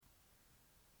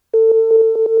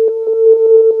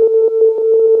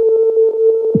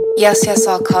Yes, yes,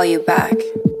 I'll call you back.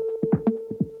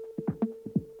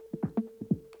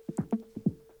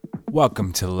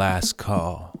 Welcome to Last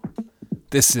Call.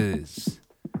 This is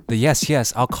the Yes,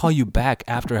 Yes, I'll Call You Back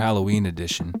After Halloween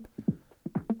edition.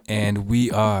 And we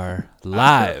are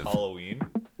live. Halloween?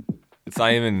 It's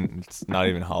not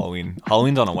even Halloween.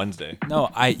 Halloween's on a Wednesday. No,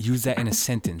 I use that in a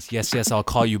sentence. Yes, yes, I'll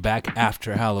call you back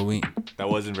after Halloween. That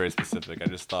wasn't very specific. I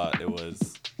just thought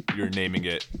you're naming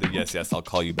it the Yes, Yes, I'll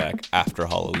Call You Back After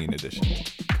Halloween edition.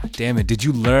 God damn it. Did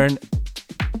you learn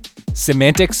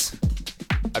semantics?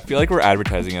 I feel like we're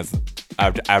advertising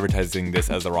this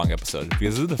as the wrong episode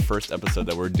because this is the first episode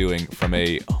that we're doing from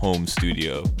a home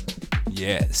studio.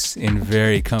 Yes, in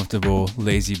very comfortable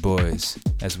lazy boys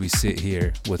as we sit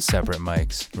here with separate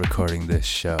mics recording this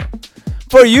show.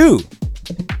 For you!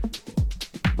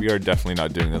 We are definitely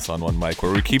not doing this on one mic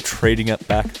where we keep trading up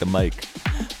back the mic.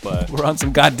 But we're on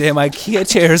some goddamn IKEA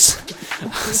chairs.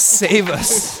 Save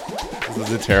us. This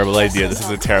is a terrible idea. This is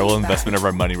a terrible investment of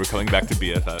our money. We're coming back to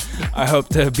BFF. I hope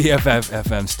the BFF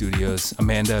FM studios,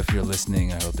 Amanda, if you're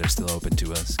listening, I hope they're still open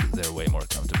to us because they're way more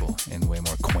comfortable and way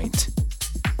more quaint.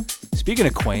 Speaking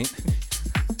of quaint,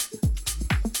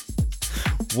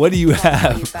 what do you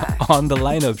have on the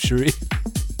lineup, Sheree?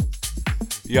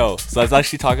 Yo, so let's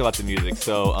actually talk about the music.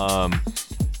 So,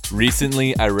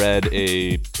 recently I read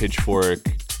a Pitchfork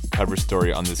cover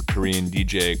story on this Korean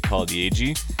DJ called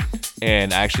Yeji,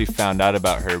 and I actually found out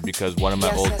about her because one of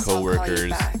my old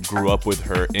coworkers grew up with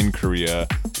her in Korea,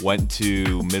 went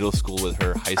to middle school with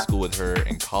her, high school with her,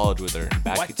 and college with her. And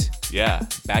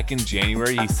back in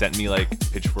January, he sent me like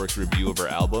Pitchfork's review of her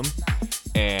album,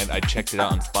 and I checked it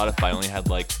out on Spotify. I only had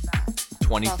like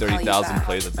 30,000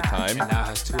 plays at the time. And now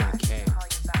has 200K.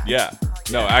 Yeah.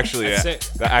 No, actually,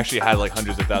 that actually had like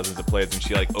hundreds of thousands of plays, and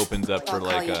she like opens up for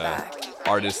like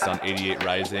artists on 88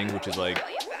 Rising, which is like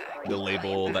the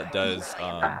label that does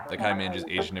that kind of manages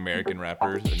Asian American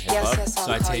rappers and hip hop.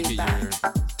 So I take it you're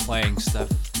playing stuff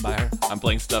by her? I'm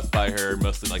playing stuff by her,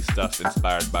 mostly like stuff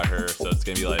inspired by her. So it's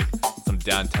gonna be like some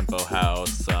down tempo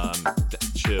house, some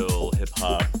chill hip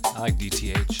hop. I like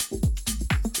DTH.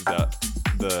 Is that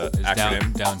the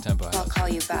acronym? Down tempo house. I'll call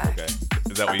you back. Okay.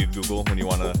 Is that what you Google when you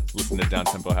want to listen to down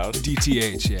tempo house?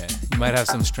 DTH, yeah. You might have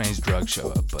some strange drug show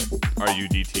up, but are you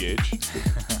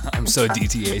DTH? I'm so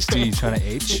DTH. You trying to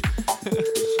H?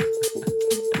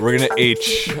 We're gonna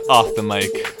H off the mic.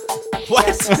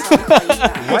 What?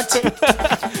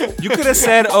 What? You could have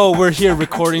said, "Oh, we're here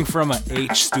recording from an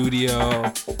H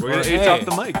studio." We're gonna H off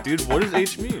the mic, dude. What does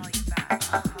H mean?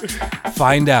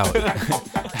 Find out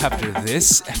after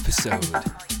this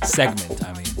segment.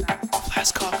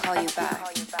 Last Call. I'll call you back.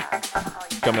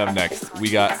 Coming up next, we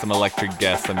got some electric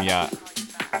guests, some yacht.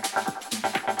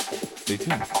 Stay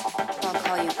tuned. I'll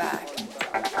call you back.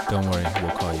 Don't worry,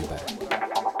 we'll call you back.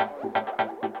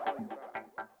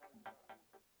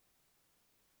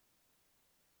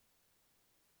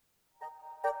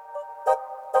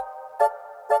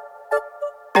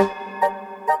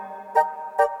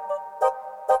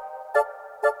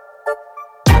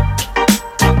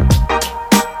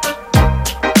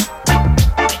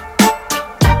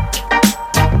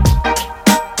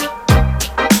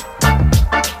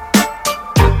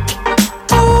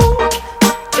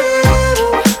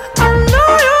 I know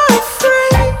you're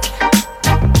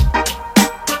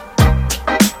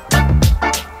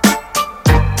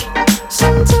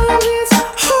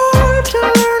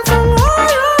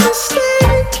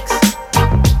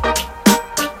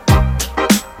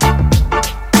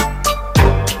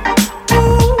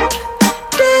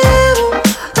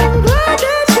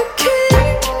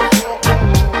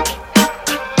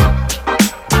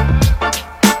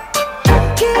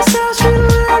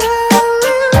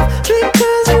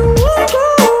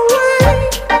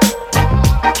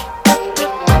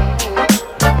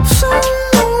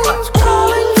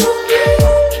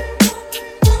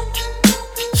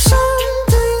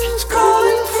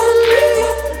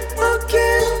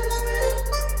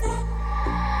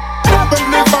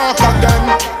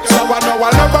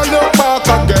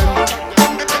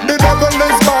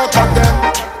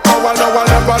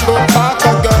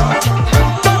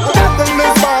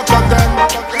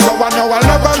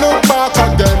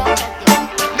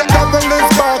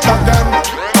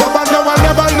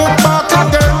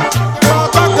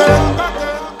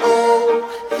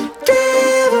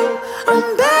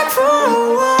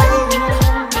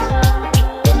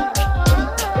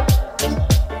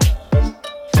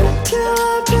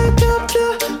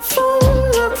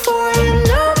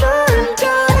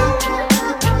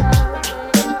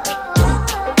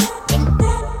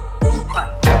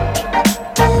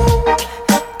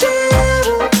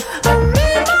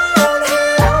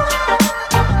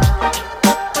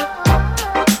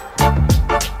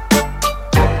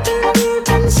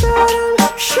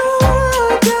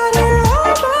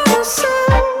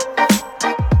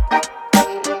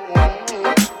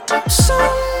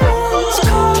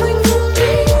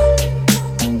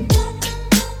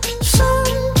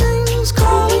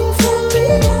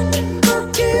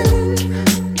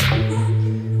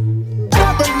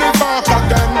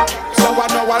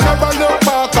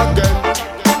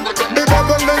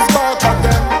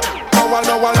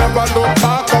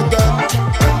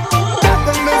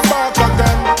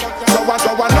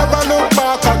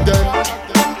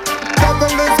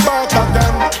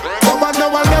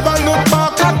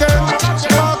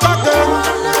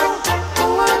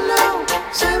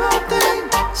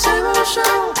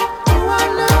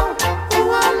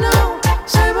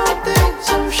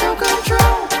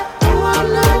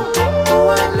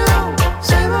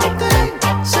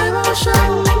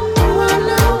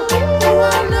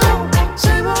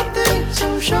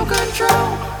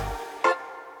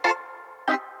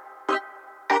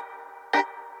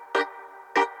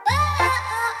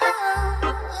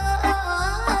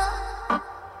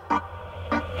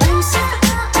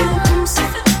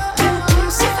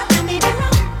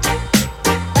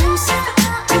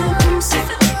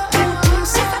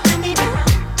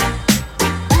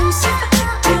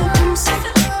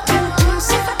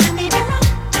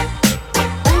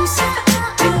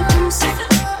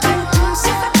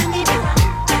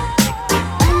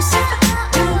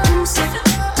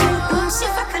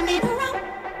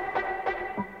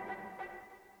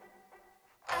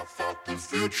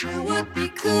future would be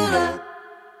cooler.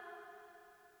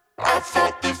 I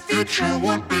thought the future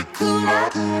would be cooler,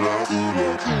 cooler,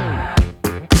 cooler, cooler.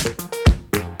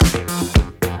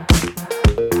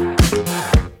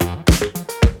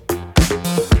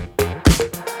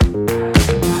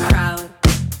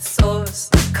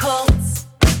 Crowdsourced cults,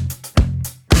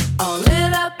 all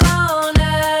lit up on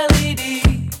LED.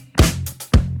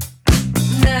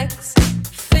 Next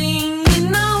thing you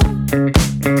know,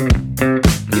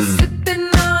 you're sipping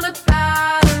on a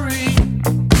battery.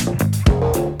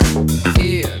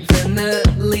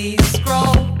 Infinitely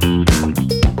scroll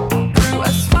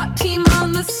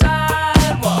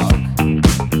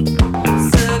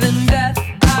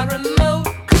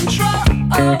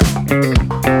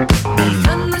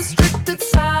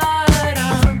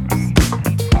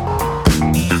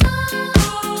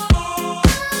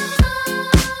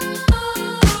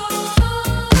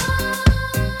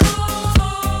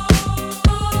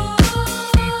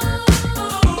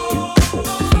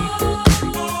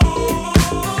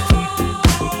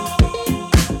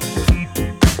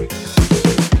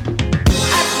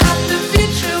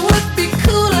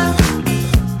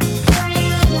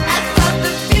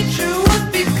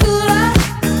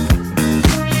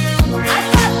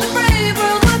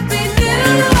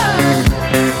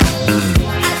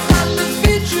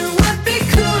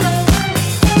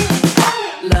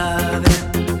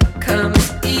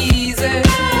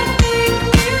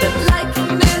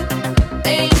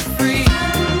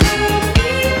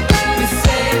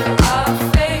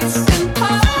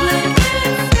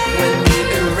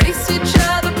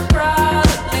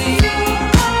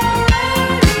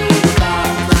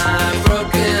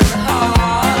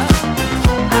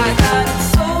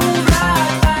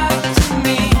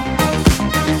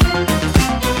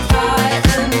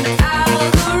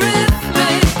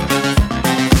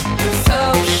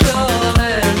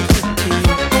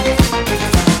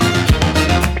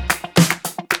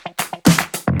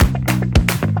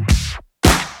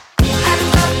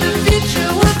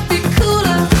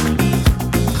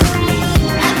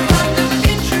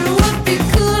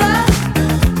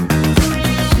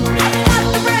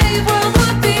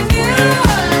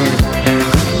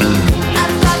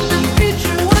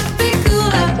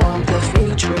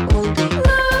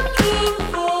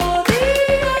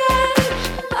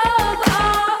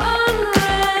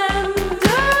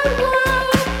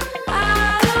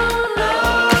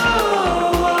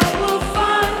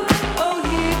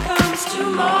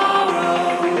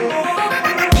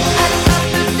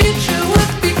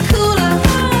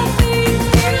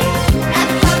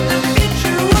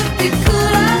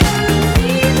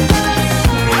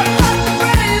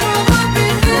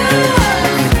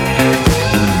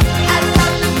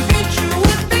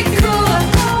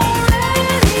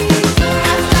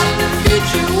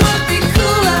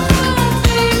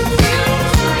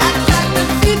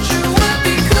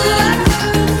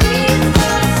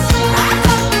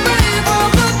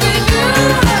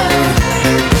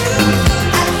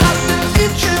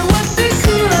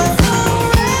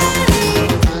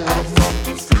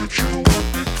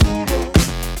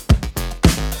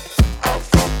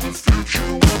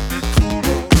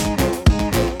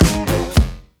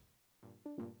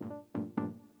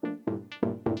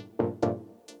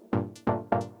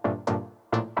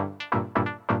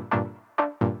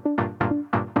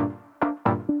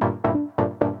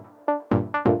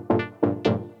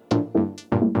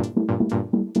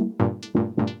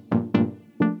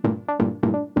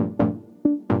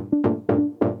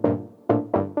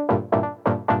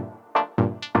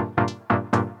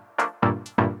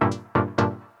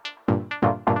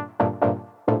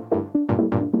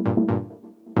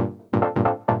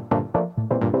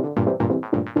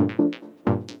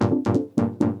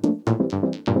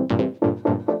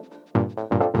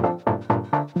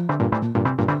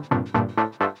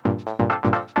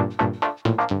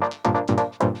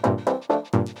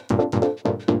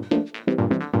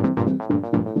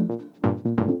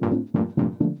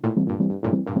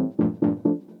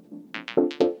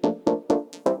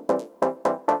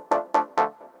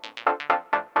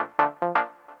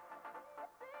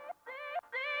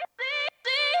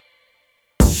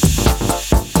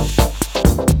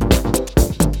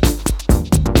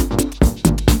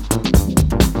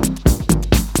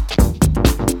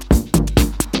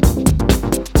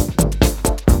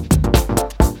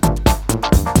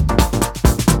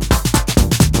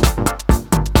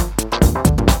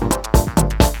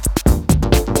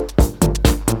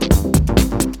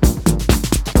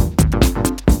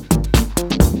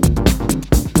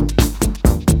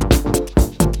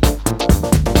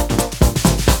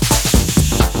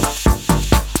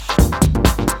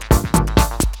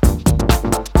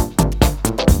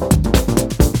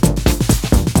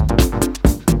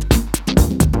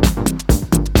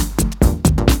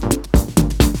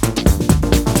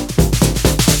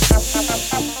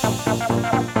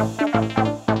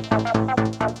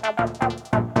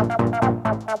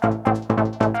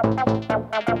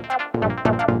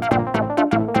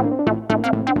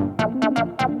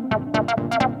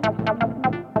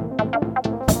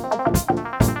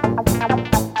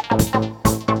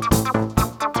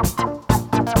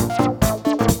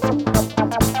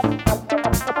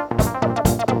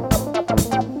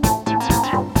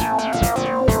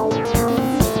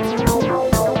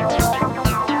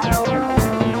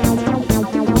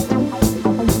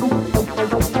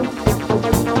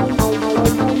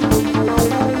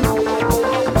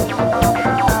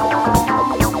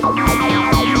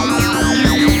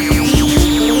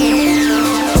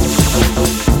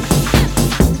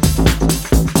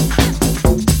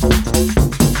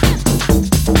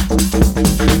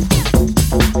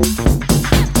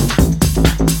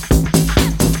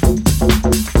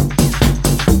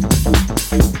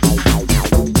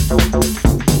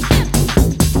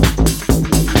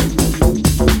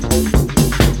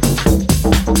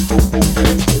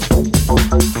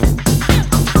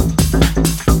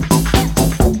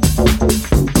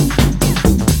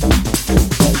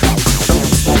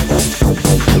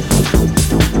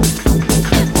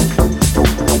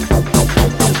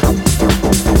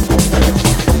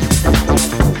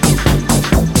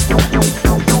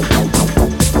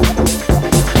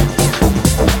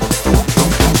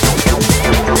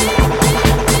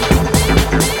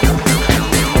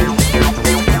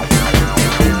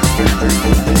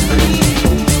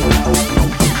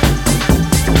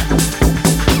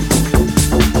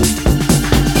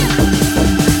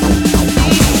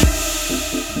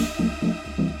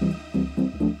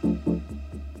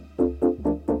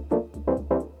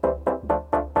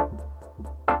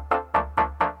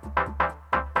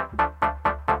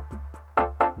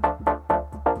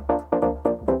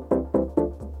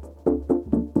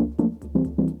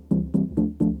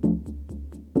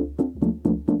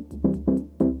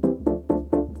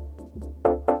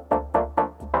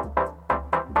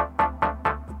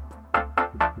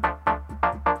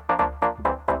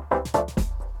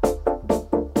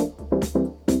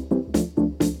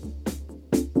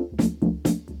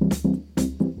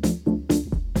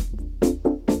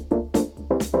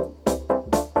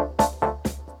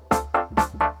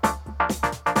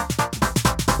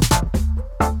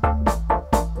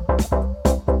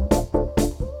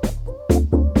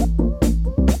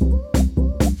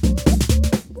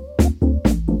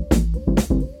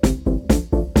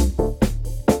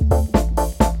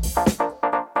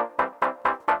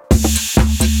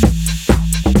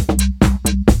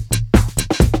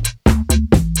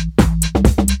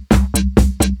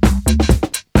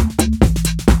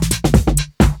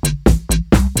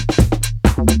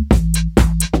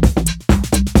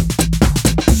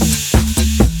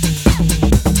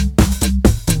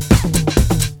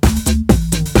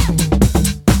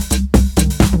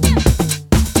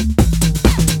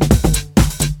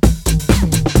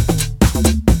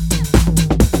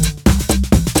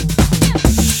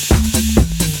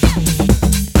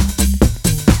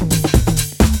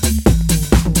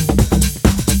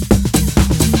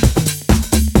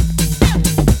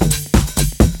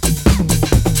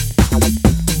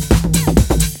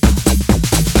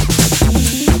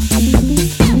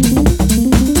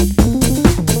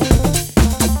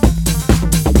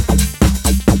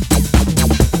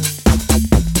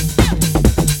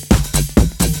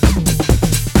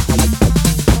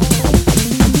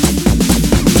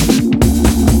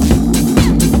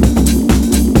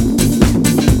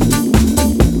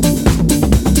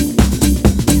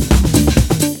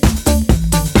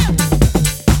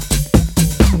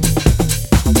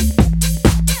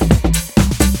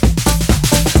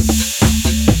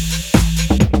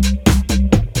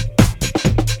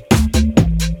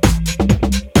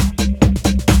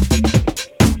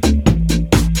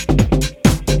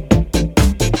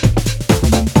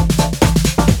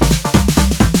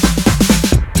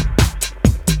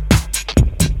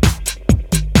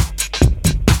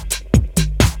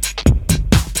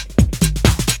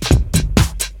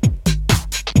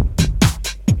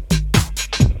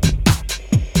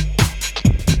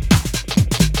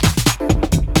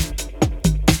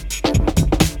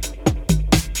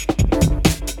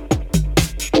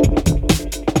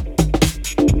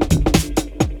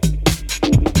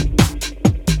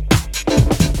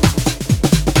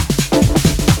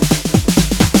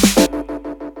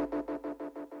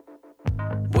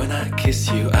kiss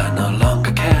you, I no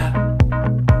longer care.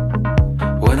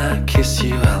 When I kiss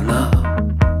you, I'll know.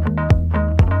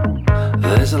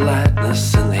 There's a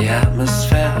lightness in the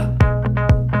atmosphere.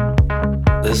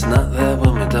 There's not there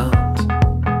when we don't.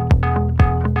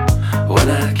 When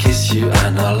I kiss you, I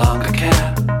no longer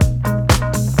care.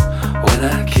 When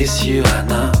I kiss you, I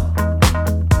know.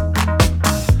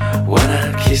 When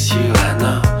I kiss you, I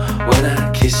know. When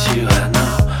I kiss you, I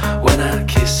know. When I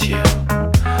kiss you,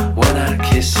 when I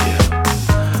kiss you,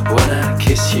 when I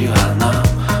kiss you, I know.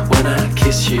 When I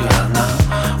kiss you, I know.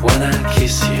 When I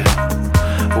kiss you,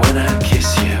 when I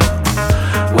kiss you,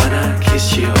 when I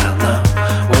kiss you, I know.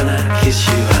 When I kiss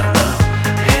you, I know.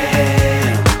 Hey, hey,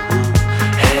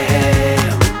 hey,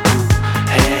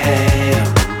 hey,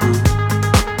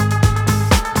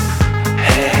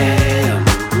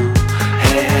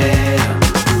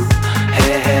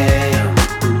 hey,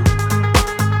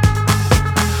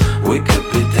 we could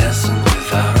be dancing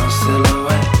with our own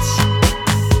silhouettes.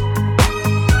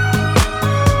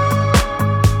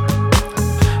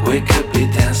 We could be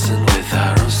dancing with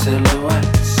our own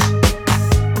silhouettes.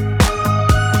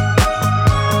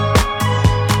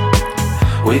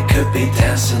 We could be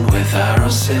dancing with our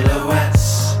own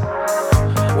silhouettes.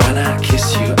 When I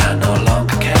kiss you, I no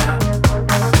longer care.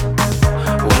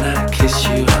 When I kiss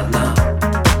you, I know.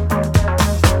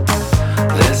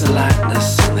 There's a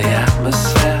lightness in the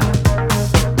atmosphere.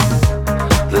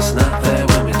 There's not there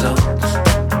when we don't.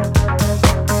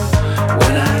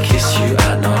 When I kiss you, I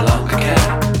no longer care.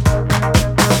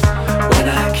 When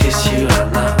I kiss you, I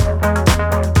know.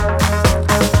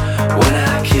 When I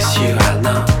kiss you, I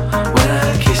know. When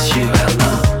I kiss you, I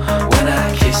know. When I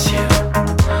kiss you,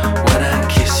 when I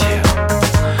kiss you,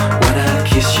 when I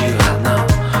kiss you, I know.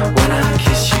 When I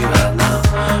kiss you, I know.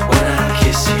 When I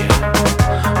kiss you,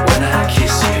 when I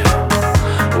kiss you,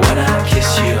 when I kiss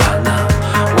you, I know.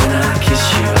 When I kiss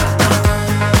you, I know.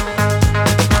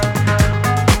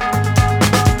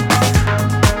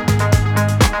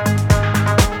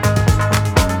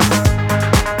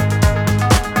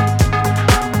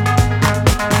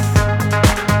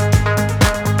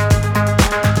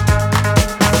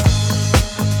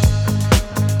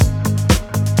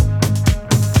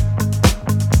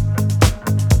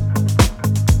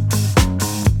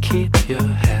 Keep your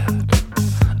head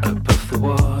above the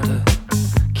water.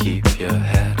 Keep your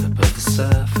head above the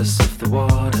surface of the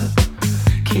water.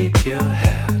 Keep your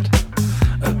head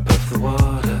above the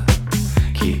water.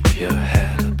 Keep your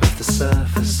head above the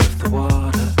surface of the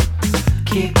water.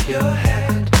 Keep your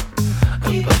head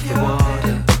above the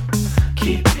water.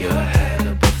 Keep your head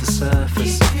above the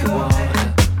surface of the water.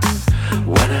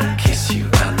 When I kiss you,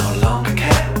 I no longer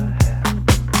care.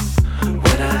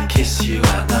 When I kiss you,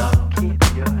 I know.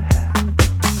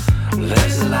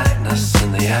 There's a lightness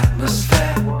in the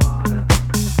atmosphere.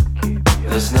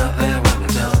 There's not there when we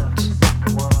don't.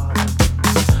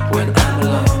 When I'm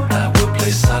alone, I will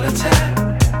play solitaire.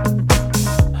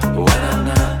 When I'm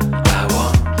not, I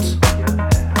won't.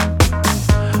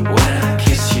 When I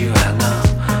kiss you, I know.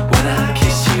 When I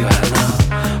kiss you, I know.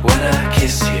 When I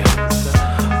kiss you,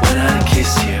 when I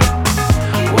kiss you,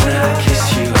 when I kiss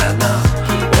you, I know.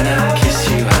 When I kiss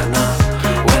you, I know.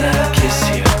 When I kiss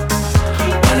you,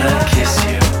 when I kiss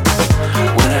you,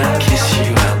 when I kiss you,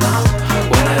 I know.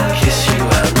 When I kiss you, I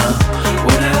know.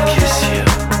 When I kiss you,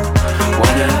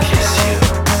 when I kiss you,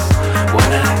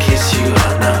 when I kiss you, I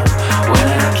know. When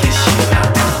I kiss you, I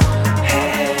know.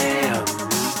 Hey,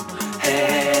 hey,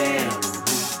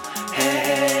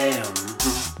 hey.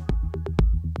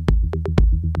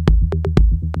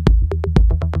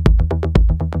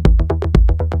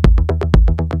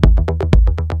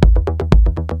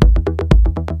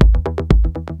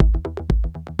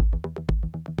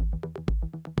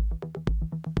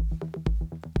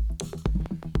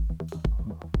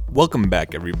 Welcome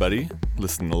back, everybody.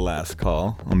 Listen to Last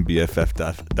Call on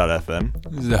BFF.FM.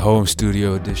 This is the home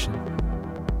studio edition.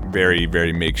 Very,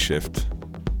 very makeshift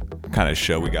kind of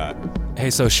show we got. Hey,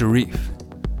 so Sharif,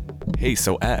 Hey,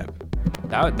 so Ab.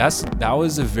 that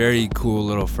was a very cool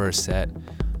little first set.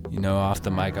 You know, off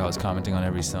the mic, I was commenting on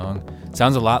every song.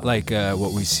 Sounds a lot like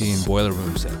what we see in Boiler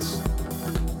Room sets. You know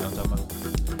what I'm talking about?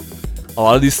 A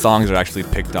lot of these songs are actually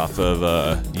picked off of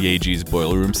Yeji's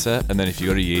Boiler Room set, and then if you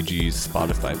go to Yeji's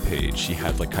Spotify page, she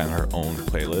had like kind of her own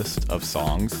playlist of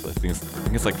songs. I think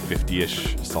it's like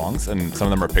 50-ish songs, and some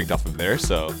of them are picked off of there.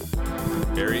 So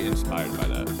very inspired by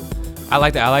that. I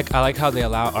like that. I like how they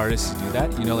allow artists to do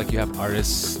that. You know, like you have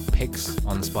artists picks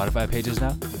on the Spotify pages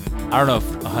now. I don't know if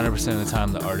 100% of the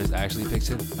time the artist actually picks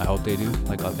it. I hope they do,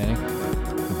 like authentic.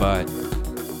 But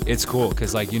it's cool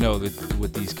because like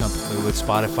with these companies, with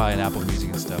Spotify and Apple Music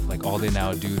and stuff, like all they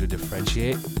now do to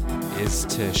differentiate is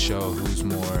to show who's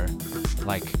more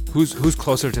like who's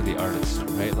closer to the artist,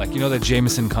 right? Like the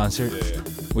Jameson concert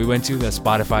we went to, that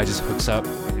Spotify just hooks up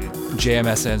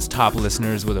JMSN's top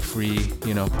listeners with a free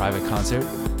private concert.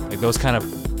 Like those kind of,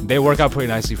 they work out pretty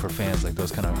nicely for fans, like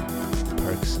those kind of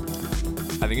perks.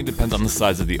 I think it depends on the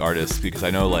size of the artist, because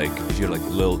I know like if you had like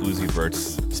Lil Uzi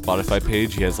Vert's Spotify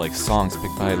page, he has like songs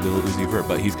picked by Lil Uzi Vert,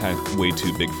 but he's kind of way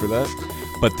too big for that.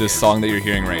 But this song that you're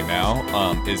hearing right now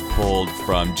is pulled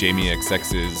from Jamie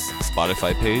XX's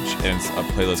Spotify page, and it's a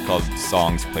playlist called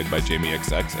Songs Played by Jamie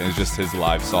XX, and it's just his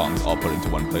live songs all put into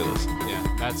one playlist. Yeah,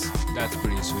 that's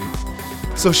pretty sweet.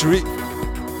 So Sharif,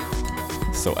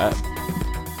 So Ed,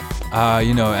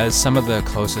 as some of the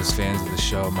closest fans of the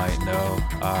show might know,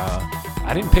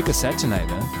 I didn't pick a set tonight,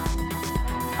 man.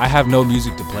 I have no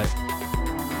music to play.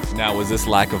 now was this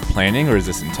lack of planning or is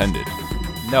this intended?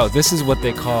 No, this is what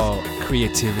they call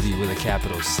creativity with a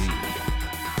capital C.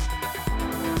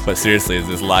 But seriously, is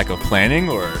this lack of planning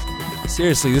or?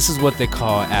 Seriously, this is what they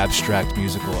call abstract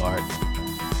musical art.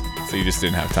 So you just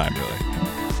didn't have time, really?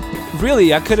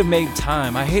 Really, I could have made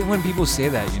time. I hate when people say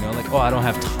that, like, oh, I don't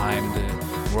have time to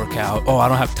work out. Oh, I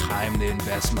don't have time to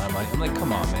invest my money. I'm like,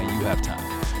 come on, man, you have time.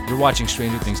 You're watching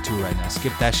Stranger Things 2 right now.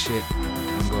 Skip that shit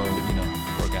and go,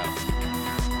 work out.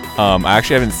 I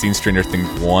actually haven't seen Stranger Things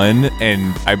 1,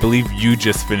 and I believe you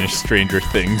just finished Stranger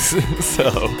Things,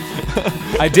 so.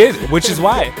 I did, which is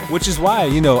why,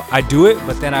 I do it,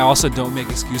 but then I also don't make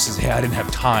excuses. Hey, I didn't have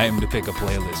time to pick a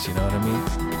playlist, you know what I mean?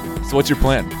 So what's your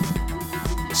plan?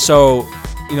 So,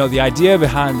 the idea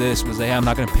behind this was that, hey, I'm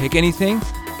not going to pick anything,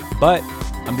 but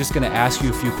I'm just going to ask you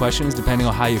a few questions depending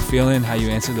on how you're feeling, how you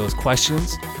answer those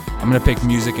questions. I'm going to pick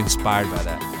music inspired by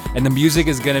that. And the music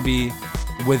is going to be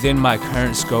within my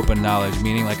current scope of knowledge,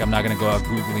 meaning like I'm not going to go out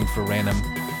Googling for random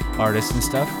artists and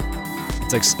stuff.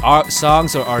 It's like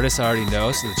songs or artists I already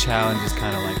know, so the challenge is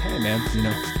kind of like, hey man,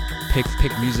 pick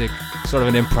music, sort of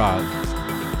an improv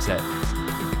set.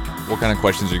 What kind of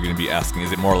questions are you going to be asking?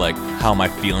 Is it more like, how am I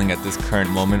feeling at this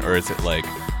current moment? Or is it like,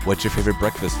 what's your favorite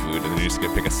breakfast food? And then you're just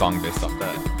going to pick a song based off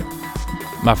that.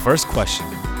 My first question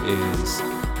is,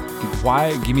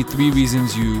 give me 2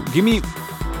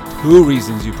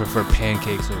 reasons you prefer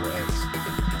pancakes over eggs.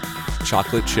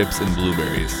 Chocolate chips and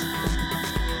blueberries.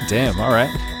 Damn, all right.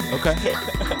 Okay.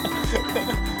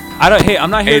 I'm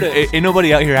not here to... Ain't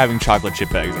nobody out here having chocolate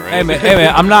chip eggs, all right? Hey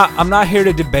man, I'm not here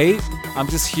to debate. I'm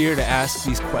just here to ask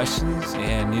these questions,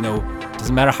 and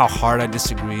doesn't matter how hard I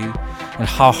disagree and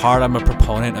how hard I'm a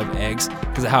proponent of eggs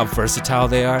because of how versatile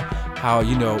they are, how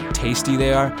tasty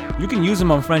they are. You can use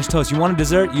them on French toast. You want a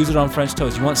dessert? Use it on French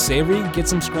toast. You want savory? Get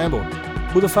some scrambled.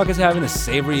 Who the fuck is having a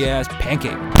savory ass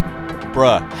pancake?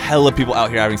 Bruh, hella people out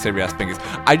here having savory ass pancakes.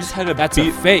 I just had a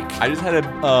fake. I just had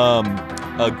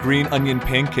a green onion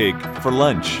pancake for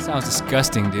lunch. Sounds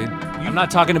disgusting, dude. I'm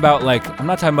not talking about like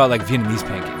Vietnamese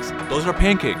pancakes. Those are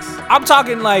pancakes. I'm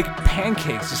talking like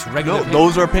pancakes, just regular. No, pancakes.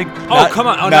 those are pancakes. Oh, come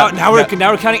on. Now we're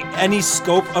counting any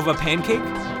scope of a pancake?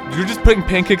 You're just putting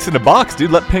pancakes in a box,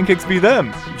 dude. Let pancakes be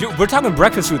them. We're talking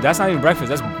breakfast food. That's not even breakfast.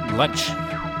 That's lunch.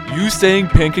 You saying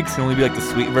pancakes can only be like the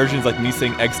sweet version is like me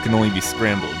saying eggs can only be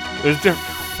scrambled. There's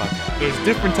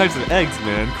different types of eggs,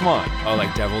 man. Come on. Oh,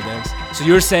 like deviled eggs? So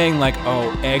you're saying like,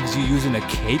 eggs you use in a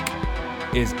cake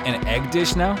is an egg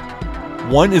dish now?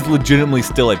 One is legitimately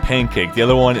still a pancake. The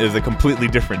other one is a completely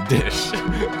different dish.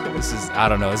 I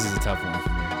don't know. This is a tough one for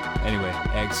me. Anyway,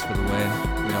 eggs for the win.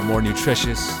 More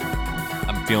nutritious.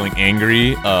 I'm feeling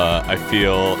angry. I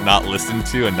feel not listened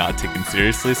to and not taken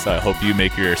seriously. So I hope you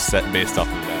make your set based off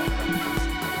of that.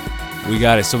 We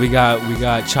got it. So we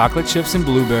got chocolate chips and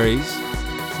blueberries.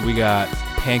 We got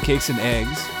pancakes and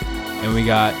eggs. And we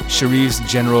got Sharif's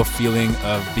general feeling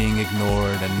of being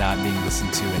ignored and not being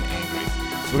listened to and angry.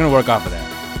 So we're going to work off of that.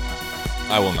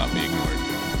 I will not be ignored.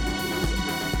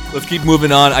 Let's keep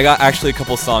moving on. I got actually a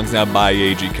couple songs now by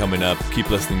Yeji coming up. Keep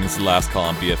listening. This is the last call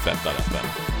on BFF.FM.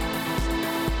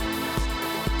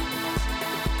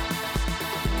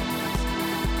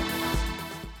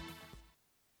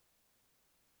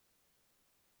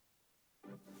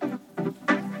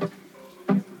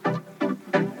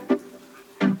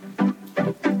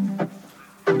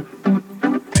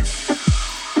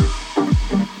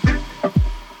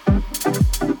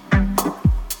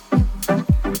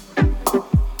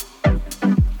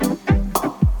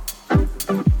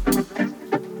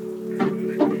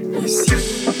 You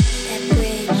see that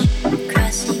bridge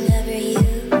crossing over you?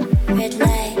 Red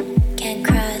light can't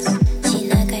cross.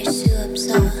 지나갈 수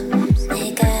없어.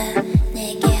 내가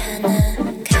내게 하나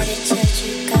가르쳐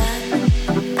줄까?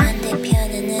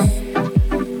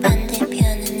 반대편에는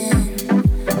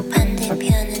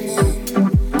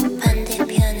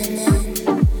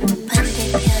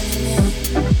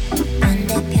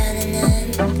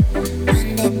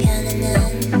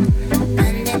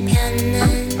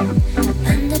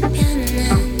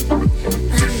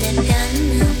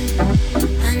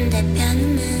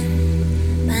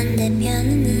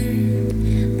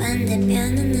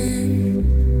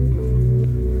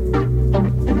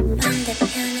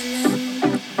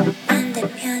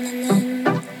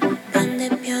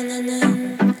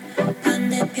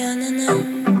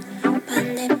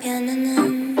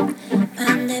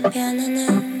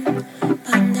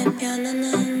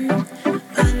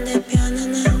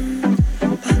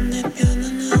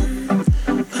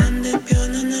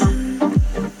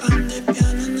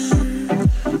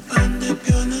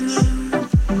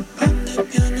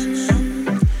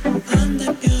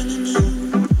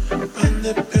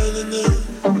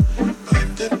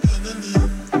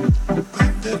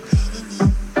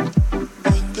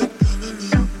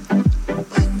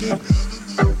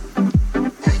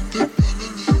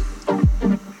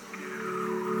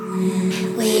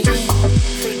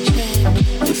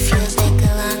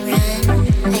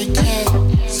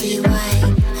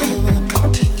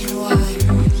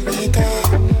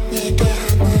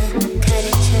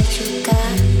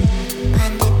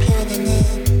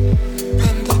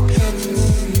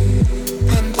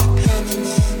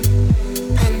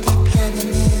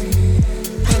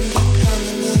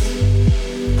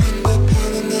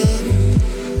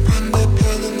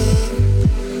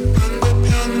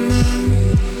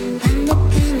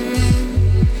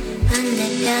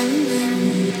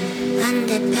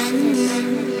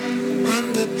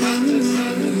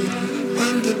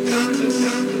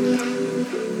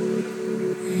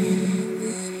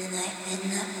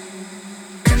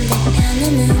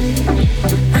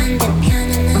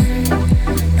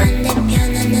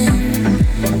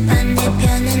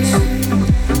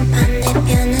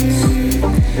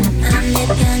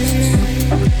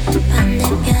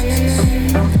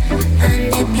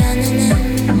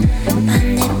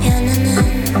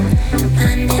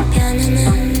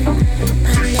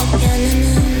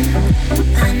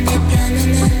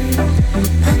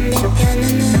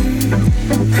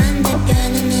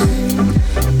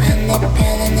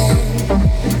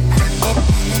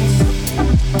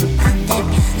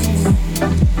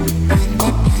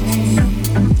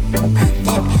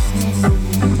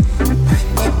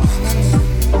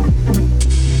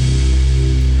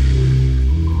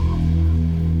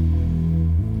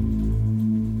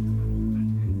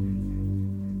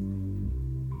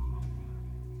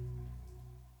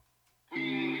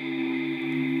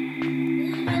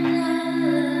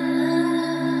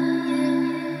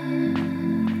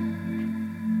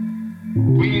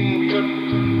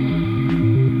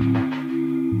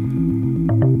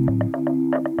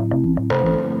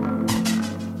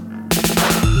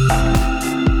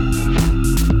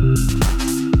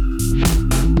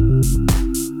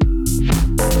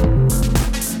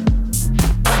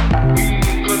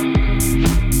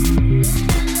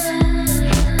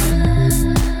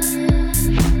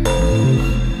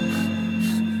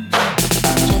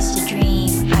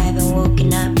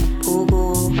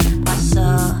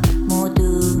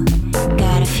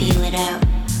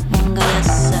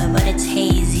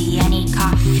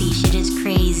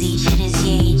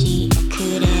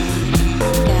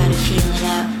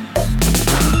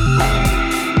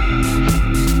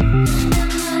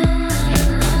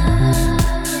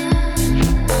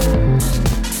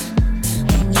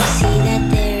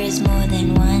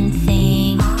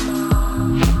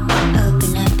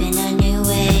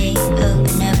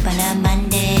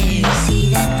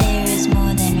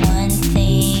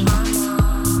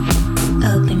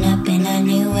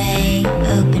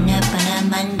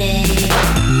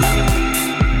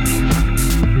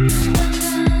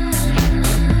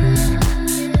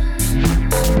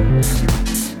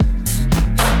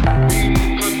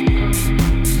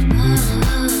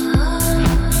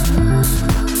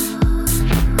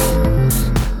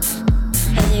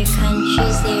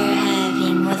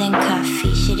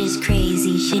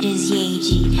it is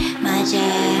Yeji. 맞아,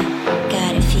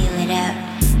 gotta feel it out.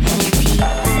 Other people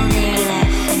they're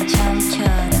laughing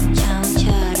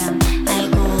처음처럼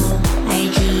알고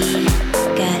알지.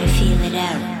 Gotta feel it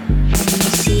out. When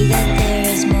you see that there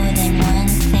is more than one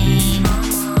thing,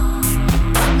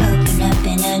 open up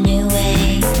in a new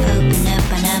way. Open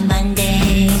up on a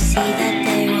Monday. See that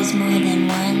there is more than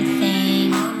one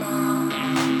thing.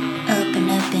 Open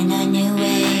up in a new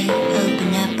way.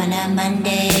 Open up on a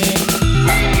Monday.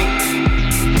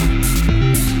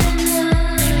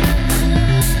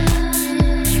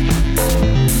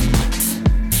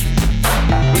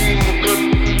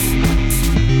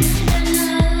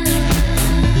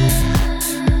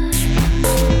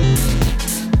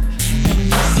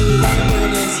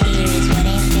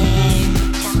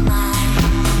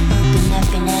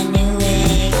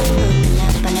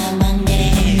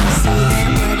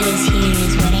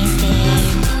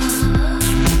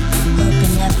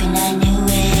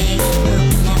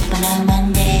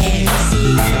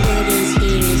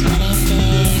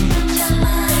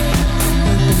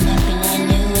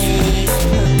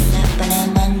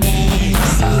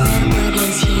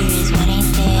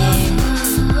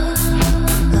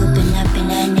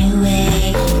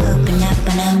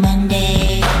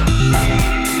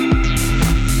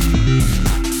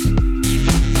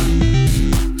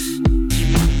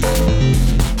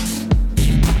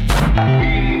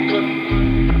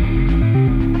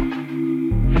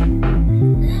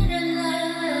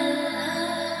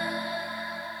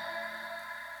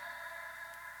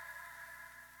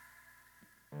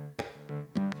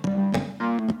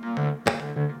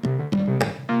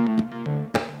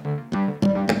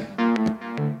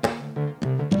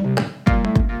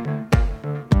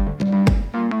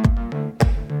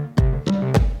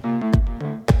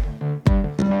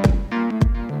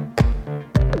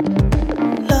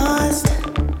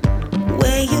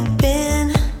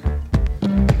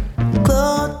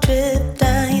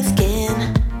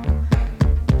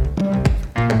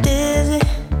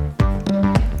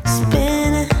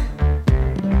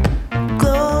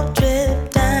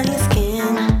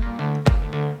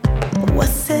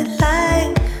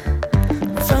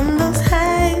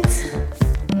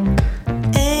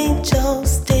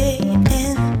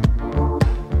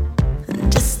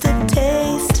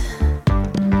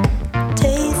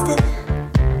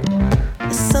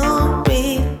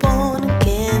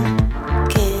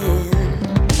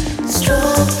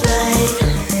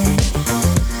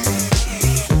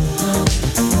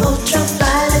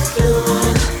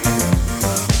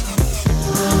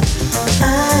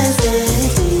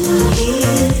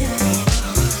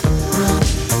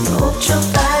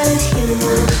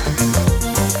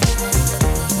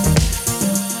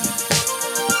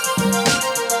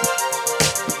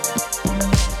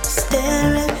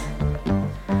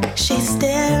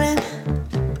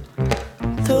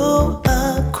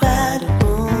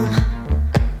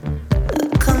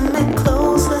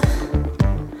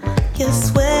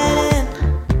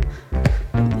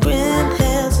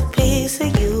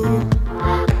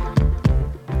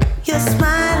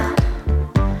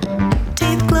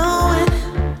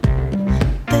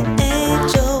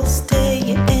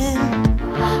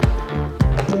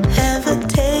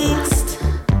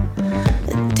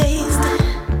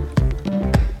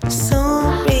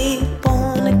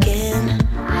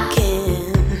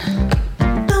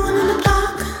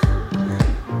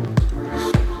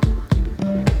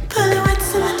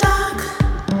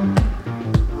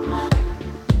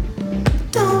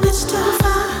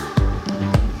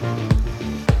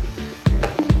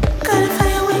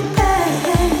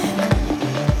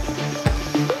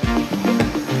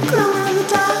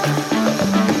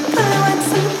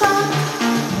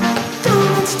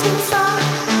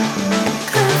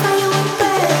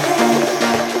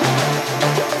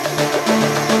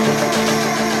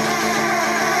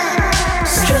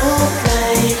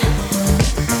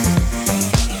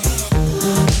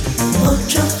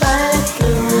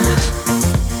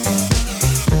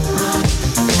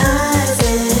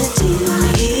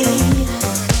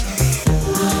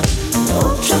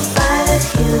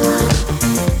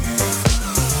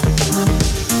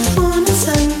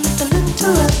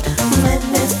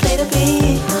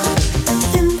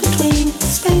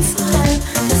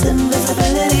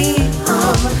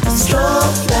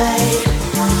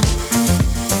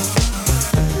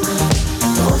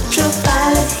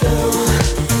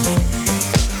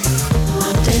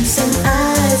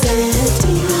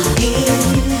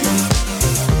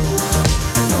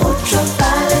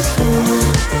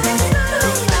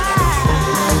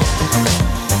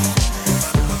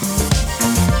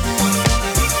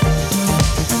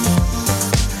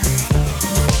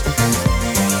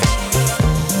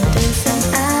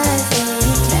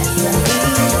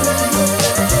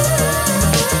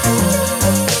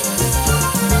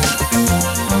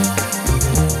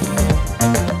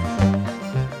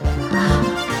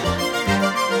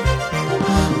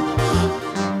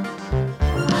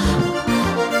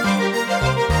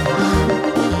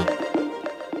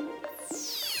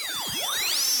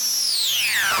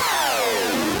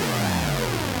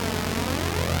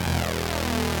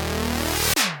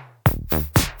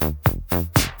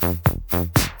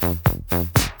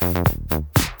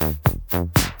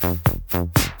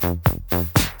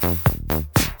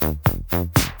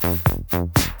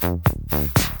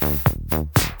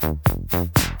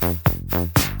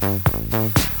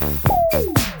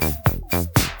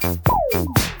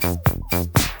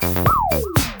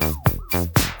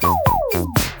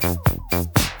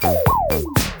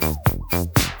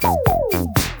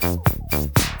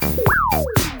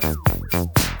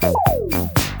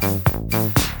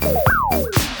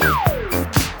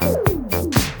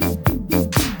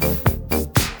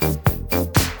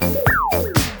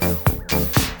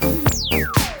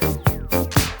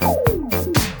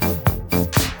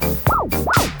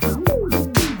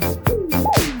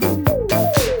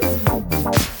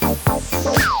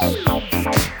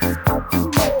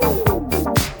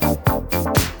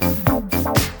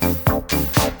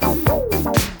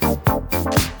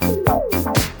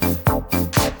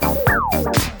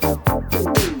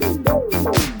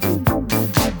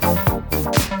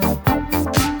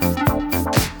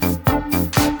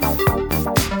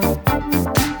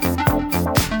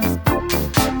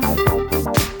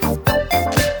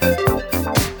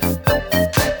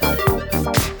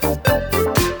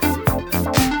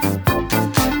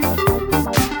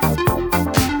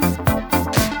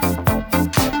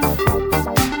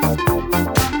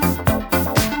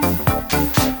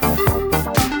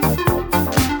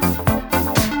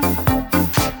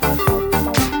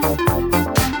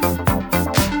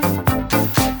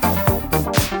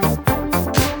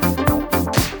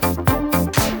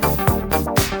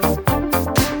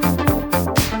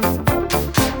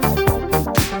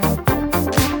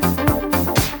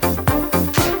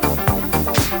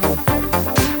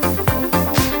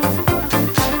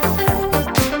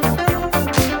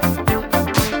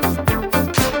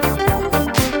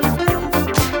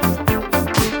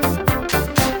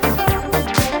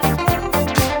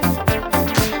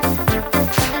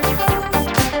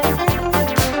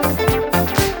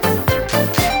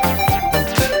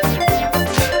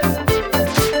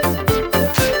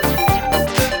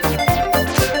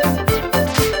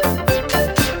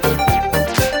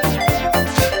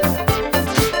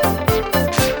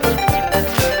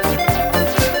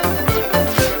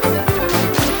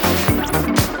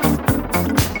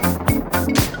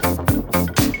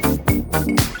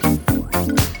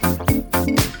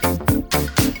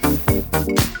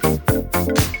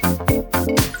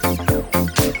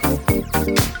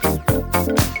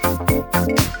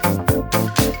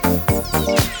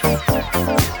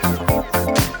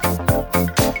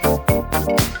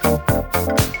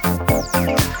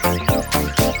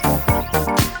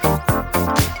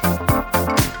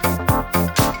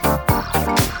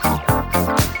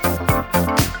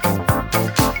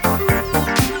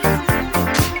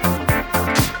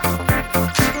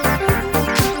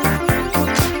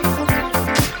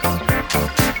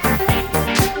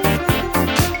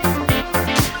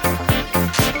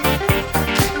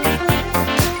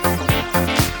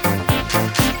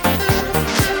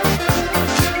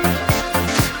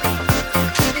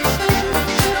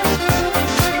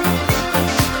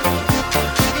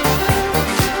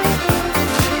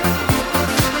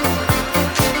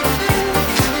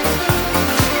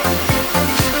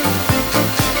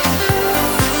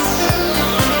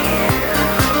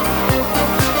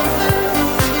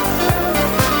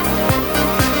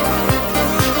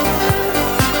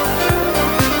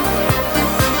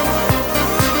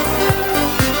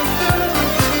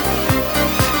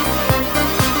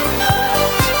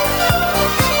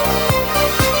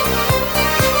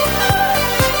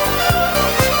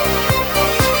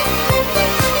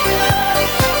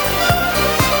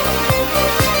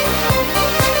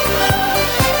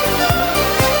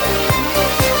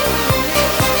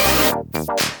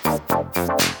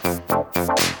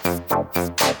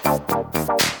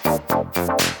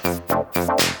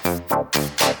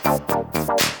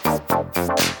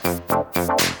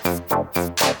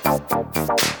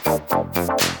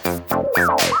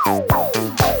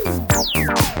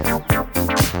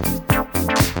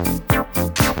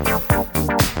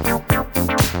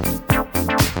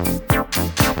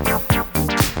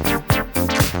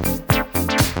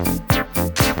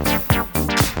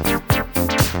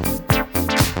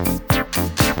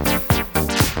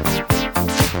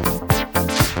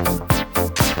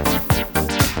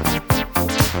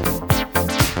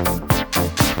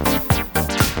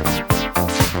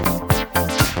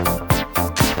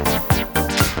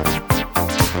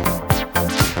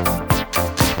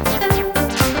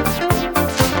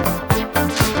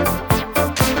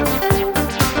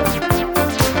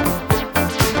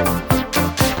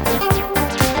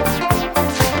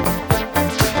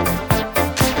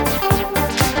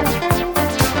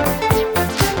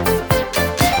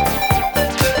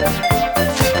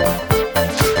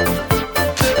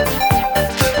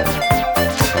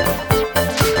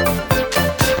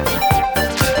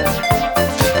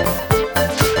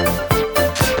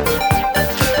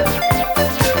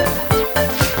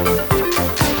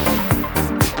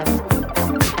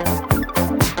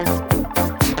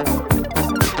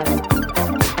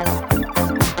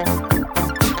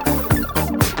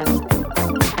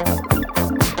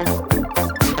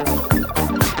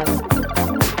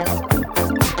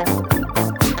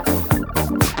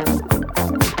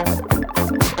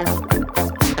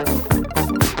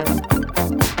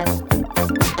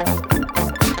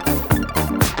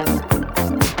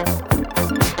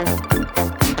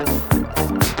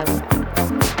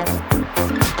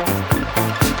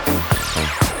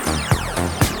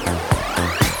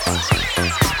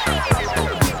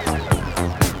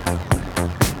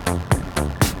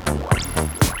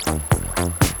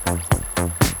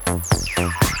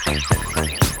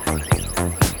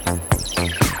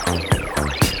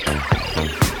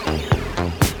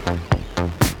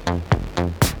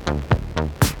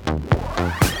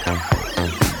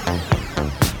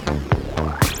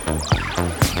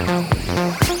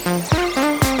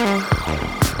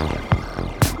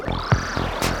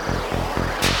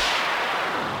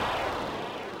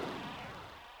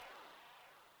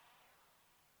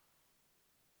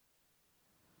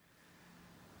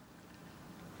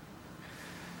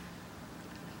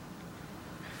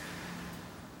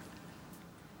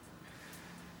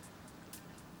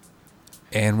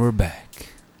 And we're back.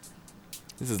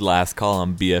 This is Last Call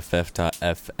on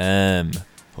BFF.FM.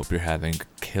 Hope you're having a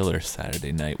killer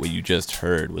Saturday night. What you just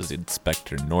heard was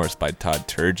Inspector Norse by Todd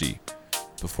Turgey.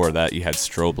 Before that, you had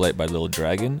Strobe Light by Little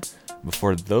Dragon.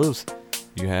 Before those,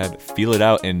 you had Feel It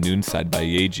Out and Noonside by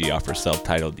Yeji off her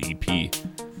self-titled EP.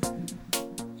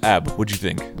 Ab, what'd you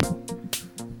think?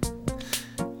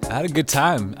 I had a good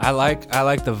time. I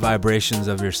like the vibrations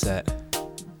of your set.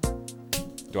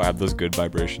 Do I have those good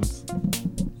vibrations?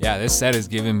 Yeah, this set is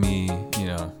giving me,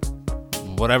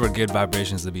 whatever good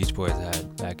vibrations the Beach Boys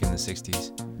had back in the 60s.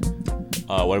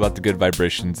 What about the good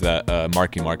vibrations that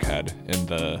Marky Mark had in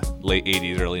the late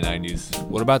 80s, early 90s?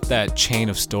 What about that chain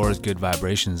of stores, Good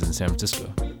Vibrations, in San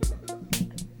Francisco?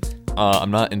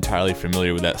 I'm not entirely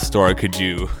familiar with that store. Could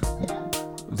you...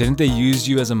 Didn't they use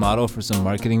you as a model for some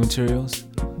marketing materials?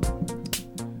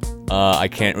 I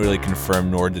can't really confirm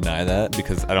nor deny that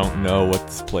because I don't know what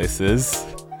this place is.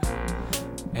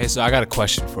 Hey, so I got a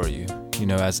question for you.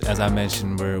 As I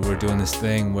mentioned, we're doing this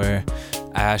thing where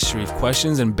I ask Sharif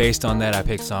questions, and based on that, I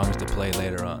pick songs to play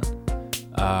later on.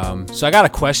 So I got a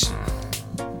question.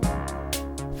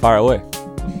 Fire away.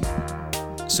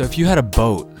 So if you had a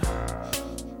boat,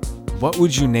 what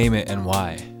would you name it and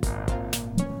why?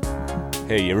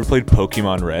 Hey, you ever played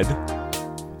Pokemon Red?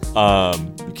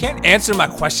 You can't answer my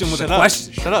question with a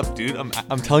question. Shut up, dude.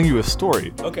 I'm telling you a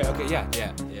story. Okay, yeah.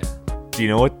 Do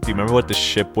you remember what the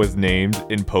ship was named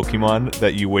in Pokemon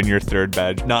that you win your third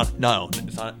badge? No, it's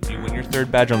not. Do you win your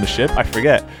third badge on the ship? I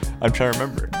forget. I'm trying to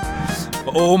remember.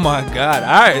 Oh my god.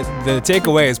 Alright, the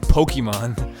takeaway is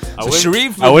Pokemon. So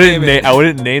Sharif I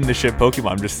wouldn't name the ship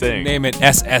Pokemon, I'm just saying. Name it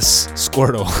SS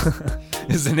Squirtle.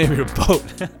 Is the name of your boat.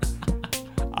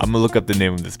 I'm gonna look up the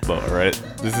name of this boat, alright?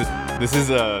 This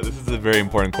is a very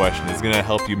important question. It's gonna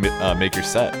help you make your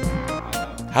set.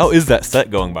 How is that set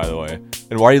going, by the way?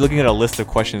 And why are you looking at a list of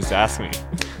questions to ask me?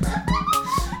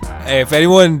 Hey, if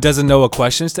anyone doesn't know what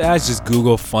questions to ask, just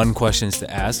Google fun questions to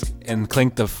ask and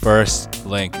click the first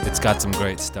link. It's got some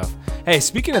great stuff. Hey,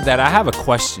 speaking of that, I have a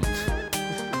question.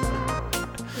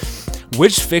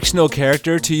 Which fictional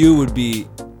character to you would be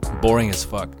boring as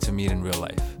fuck to meet in real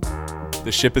life?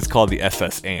 The ship is called the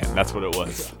SS Anne. That's what it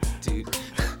was. Dude.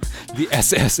 The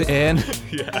SS Anne?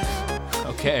 Yeah.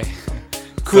 Okay.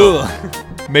 Cool. So,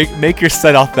 make your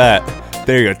set off that.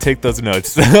 There you go. Take those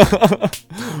notes.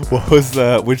 What was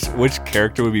which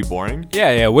character would be boring?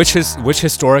 Yeah. Which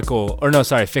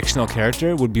fictional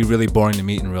character would be really boring to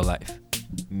meet in real life?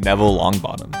 Neville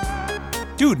Longbottom.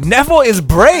 Dude, Neville is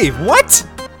brave. What?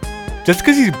 Just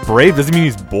because he's brave doesn't mean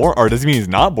he's boring, or doesn't mean he's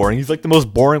not boring. He's like the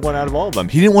most boring one out of all of them.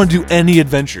 He didn't want to do any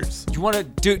adventures. You want to,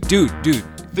 dude.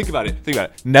 Think about it.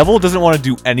 Neville doesn't want to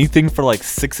do anything for like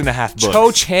 6.5 books. Cho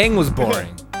Chang was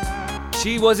boring.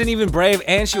 She wasn't even brave,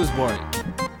 and she was boring.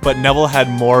 But Neville had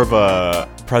more of a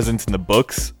presence in the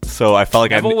books, so I felt like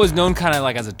Neville was known kind of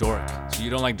like as a dork. So you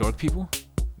don't like dork people?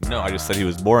 No, I just said he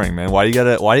was boring, man. Why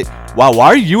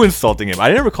are you insulting him?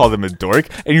 I never called him a dork,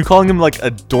 and you're calling him like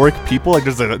a dork people? Like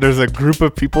there's a group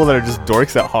of people that are just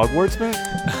dorks at Hogwarts, man?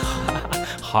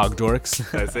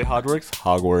 Hogdorks. Did I say Hogwarts?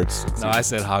 Hogwarts. No, I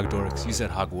said Hogdorks. You said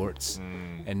Hogwarts.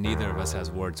 And neither of us has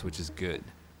warts, which is good.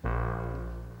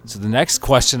 So the next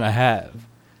question I have.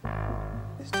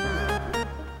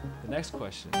 Next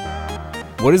question.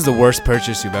 What is the worst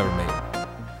purchase you've ever made?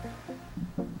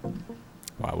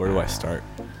 Wow, where do I start?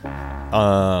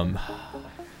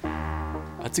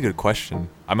 That's a good question.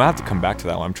 I'm gonna have to come back to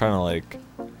that one. I'm trying to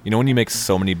when you make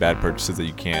so many bad purchases that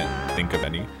you can't think of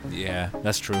any. Yeah,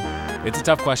 that's true. It's a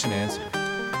tough question to answer.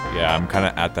 Yeah, I'm kind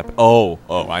of at that. Oh,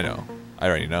 I know. I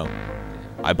already know.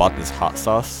 I bought this hot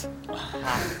sauce.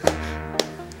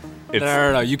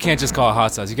 No. You can't just call it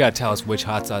hot sauce. You gotta tell us which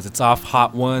hot sauce. It's off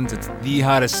Hot Ones. It's the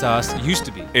hottest sauce. It used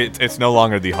to be. It's no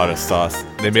longer the hottest sauce.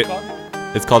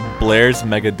 It's called Blair's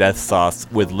Mega Death Sauce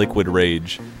with Liquid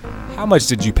Rage. How much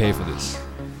did you pay for this?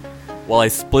 Well, I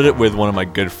split it with one of my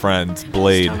good friends,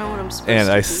 Blade, and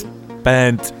I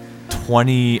spent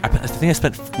we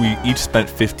each spent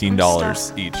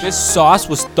 $15 each. This sauce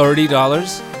was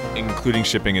 $30, including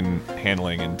shipping and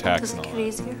handling and tax and all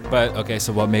that. But okay,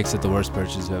 so what makes it the worst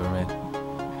purchase you've ever made?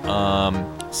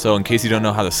 So in case you don't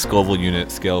know how the Scoville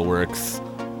unit scale works,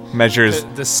 measures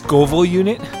the Scoville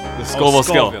unit. The Scoville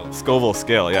scale. Scoville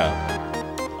scale, yeah.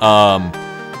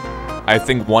 I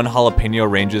think one jalapeno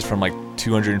ranges from like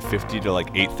 250 to like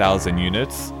 8,000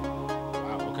 units.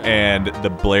 Wow, okay. And the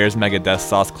Blair's Mega Death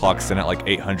Sauce clocks in at like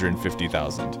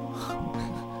 850,000.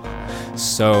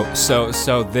 So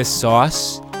this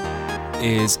sauce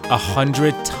is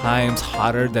 100 times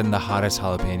hotter than the hottest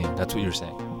jalapeno. That's what you're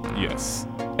saying. Yes.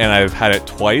 And I've had it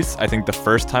twice. I think the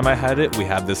first time I had it, we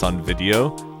have this on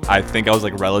video. I think I was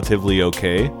like relatively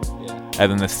okay. And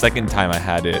then the second time I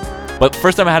had it, but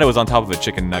first time I had it was on top of a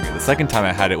chicken nugget. The second time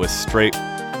I had it was straight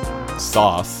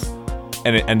sauce,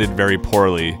 and it ended very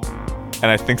poorly.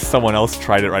 And I think someone else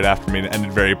tried it right after me and it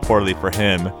ended very poorly for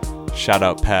him. Shout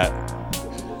out Pat.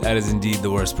 That is indeed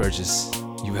the worst purchase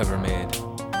you've ever made,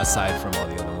 aside from all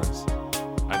the other ones.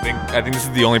 I think this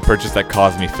is the only purchase that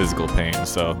caused me physical pain,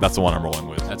 so that's the one I'm rolling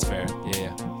with. That's fair.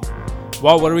 Yeah.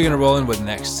 Well, what are we gonna roll in with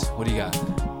next? What do you got?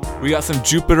 We got some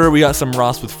Jupiter, we got some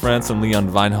Ross with Friends, some Leon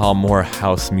Vinehall, more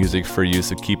house music for you,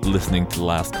 so keep listening to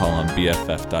Last Call on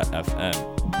BFF.fm.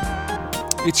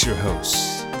 It's your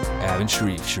hosts, Ab and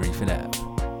Sharif and Ab.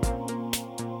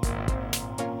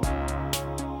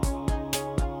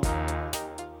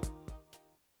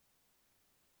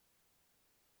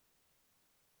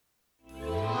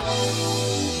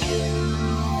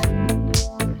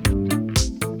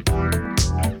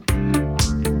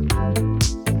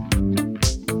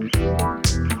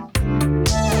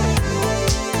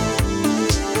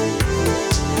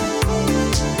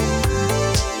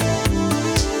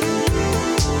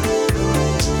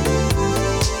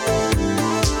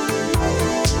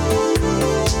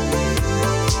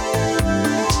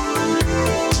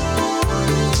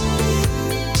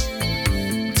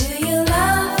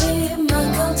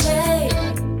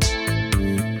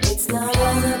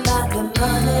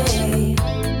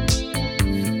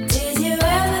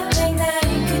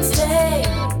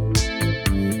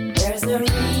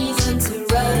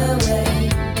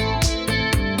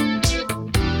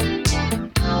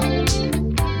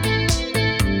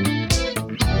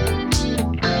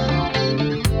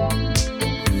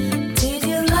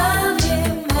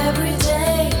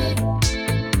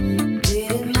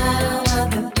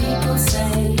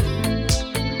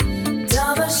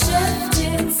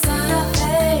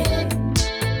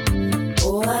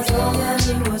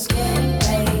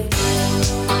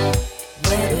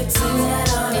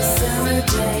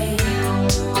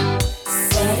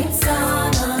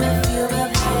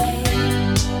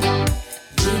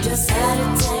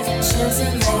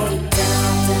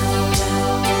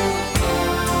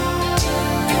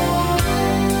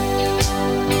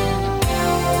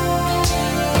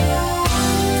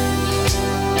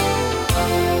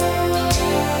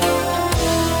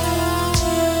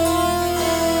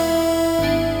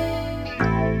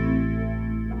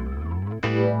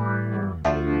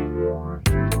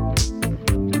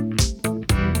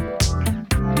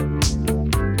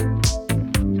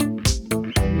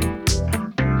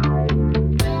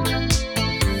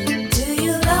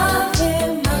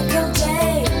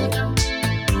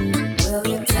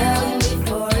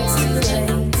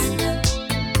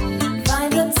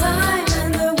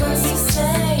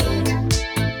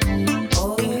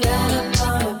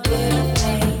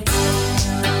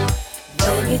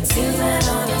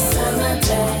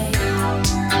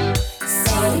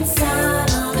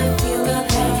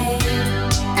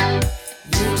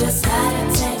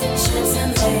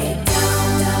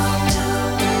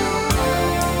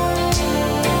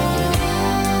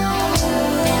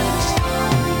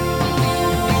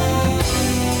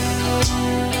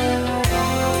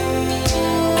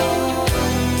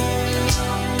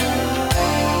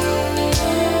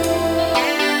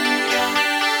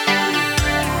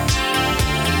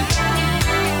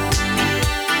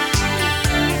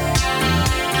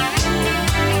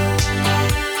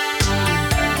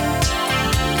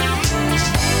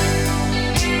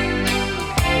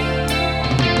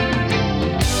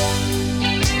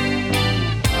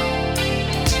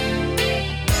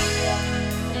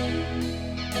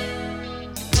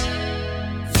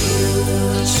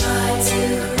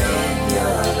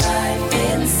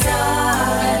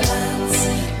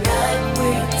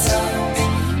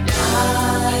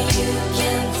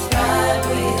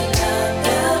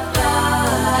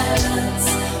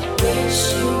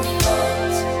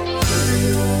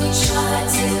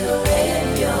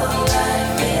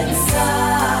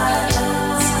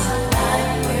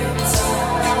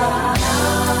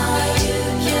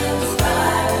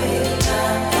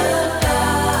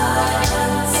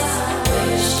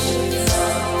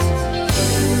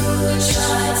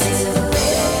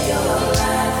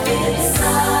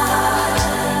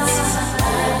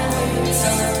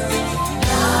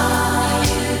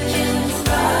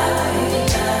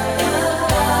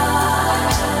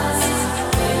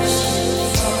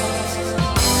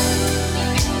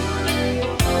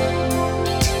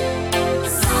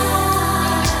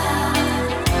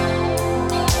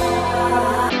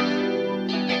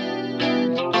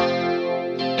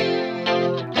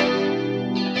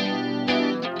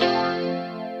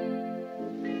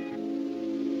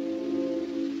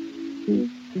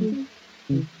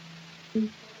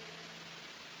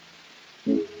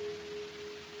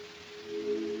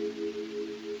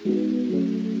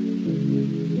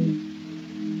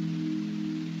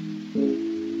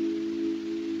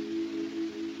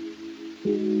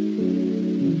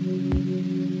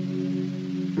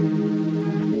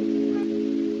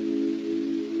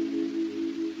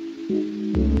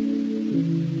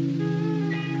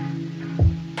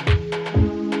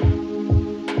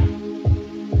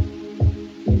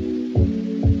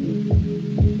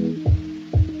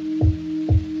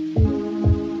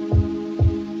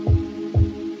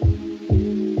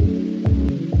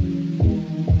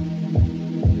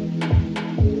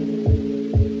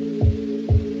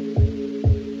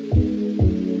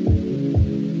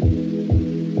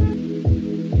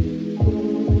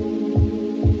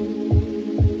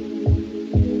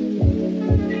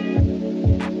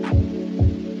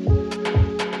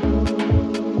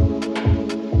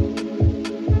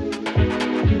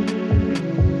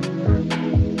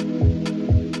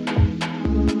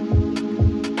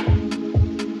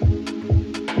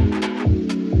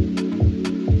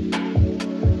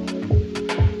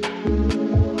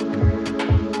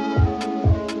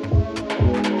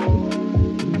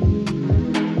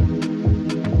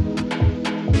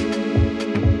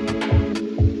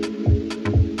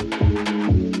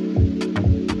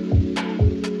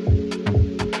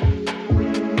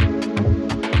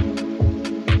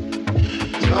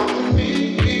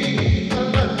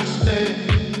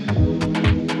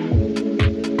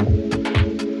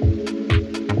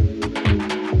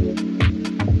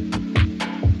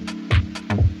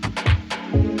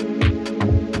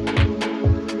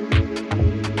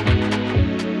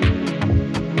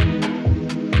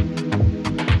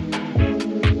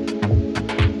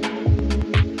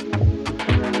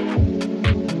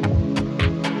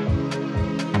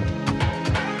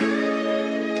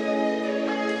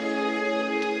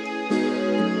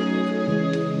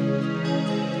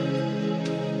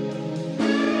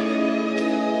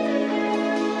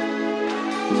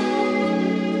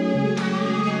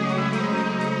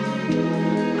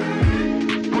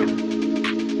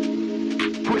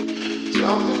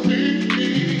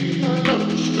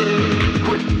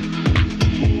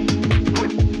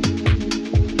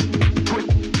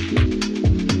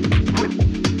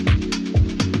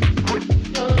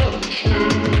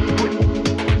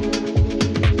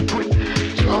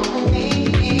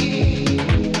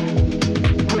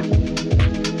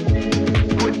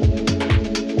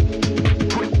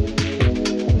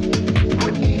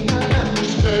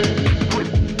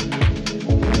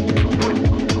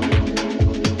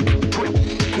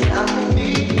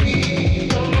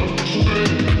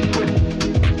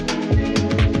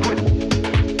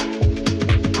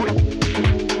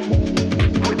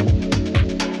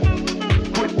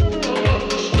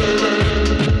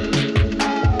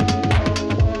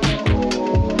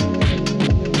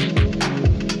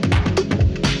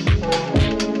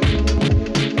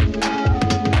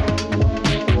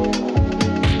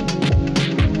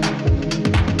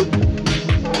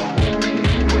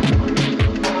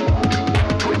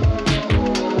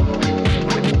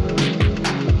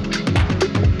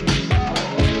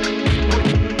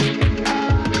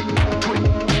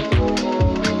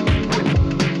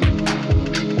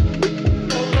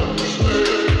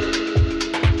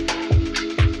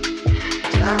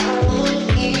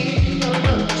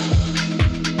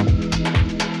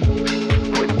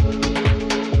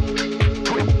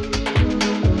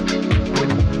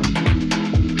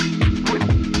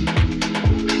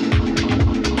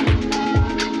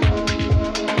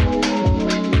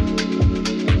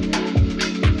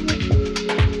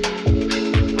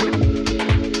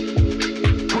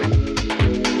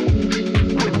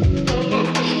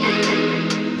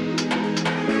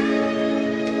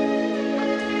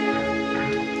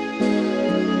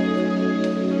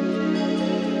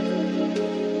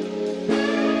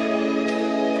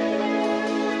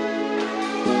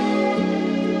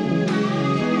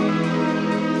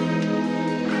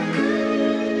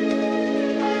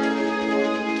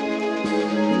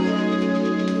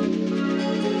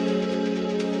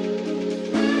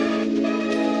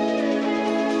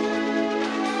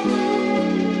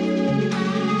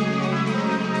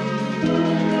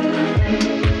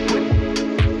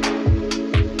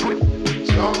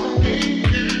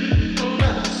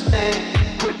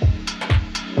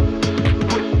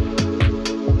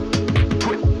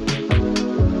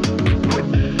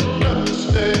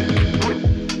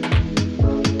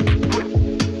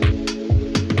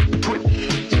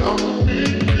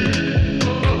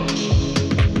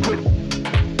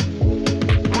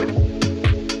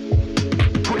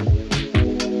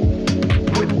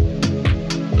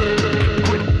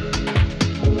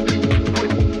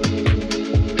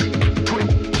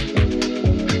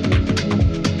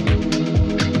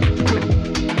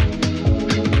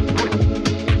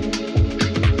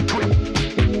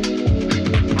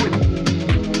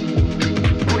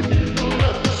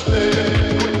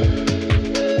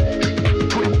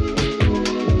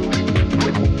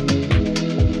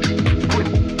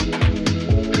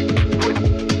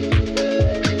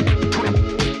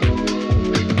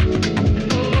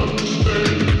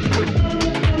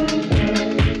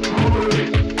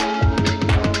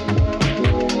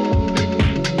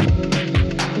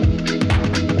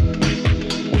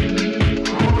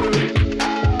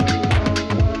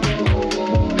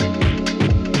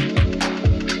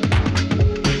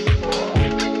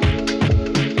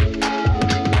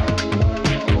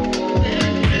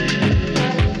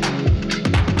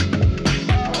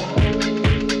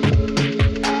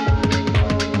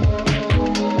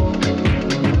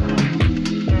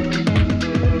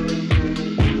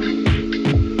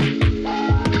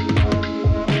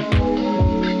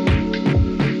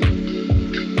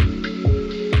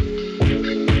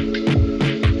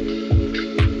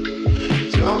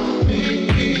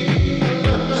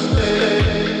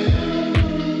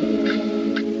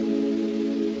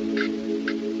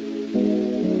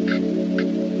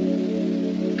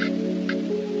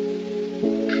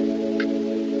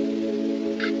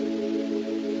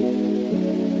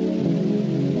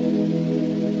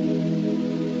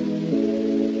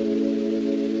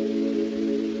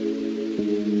 A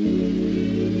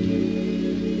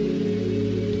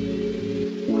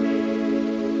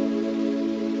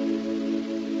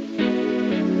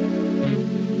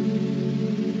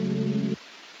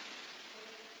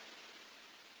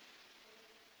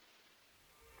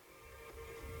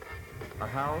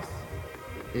house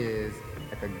is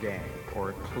like a gang or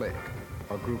a clique,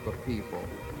 a group of people.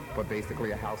 But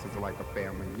basically a house is like a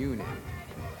family unit.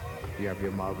 You have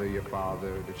your mother, your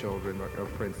father, the children, or a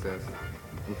princess.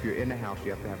 If you're in a house, you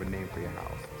have to have a name for your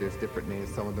house. There's different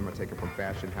names. Some of them are taken from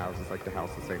fashion houses, like the House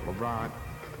of St. Laurent.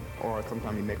 Or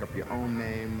sometimes you make up your own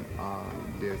name.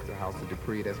 There's the House of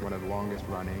Dupree, that's one of the longest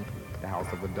running. The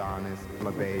House of Adonis,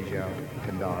 La Beja,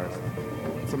 Candaris.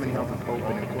 So many houses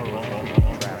open and close, and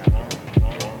people travel.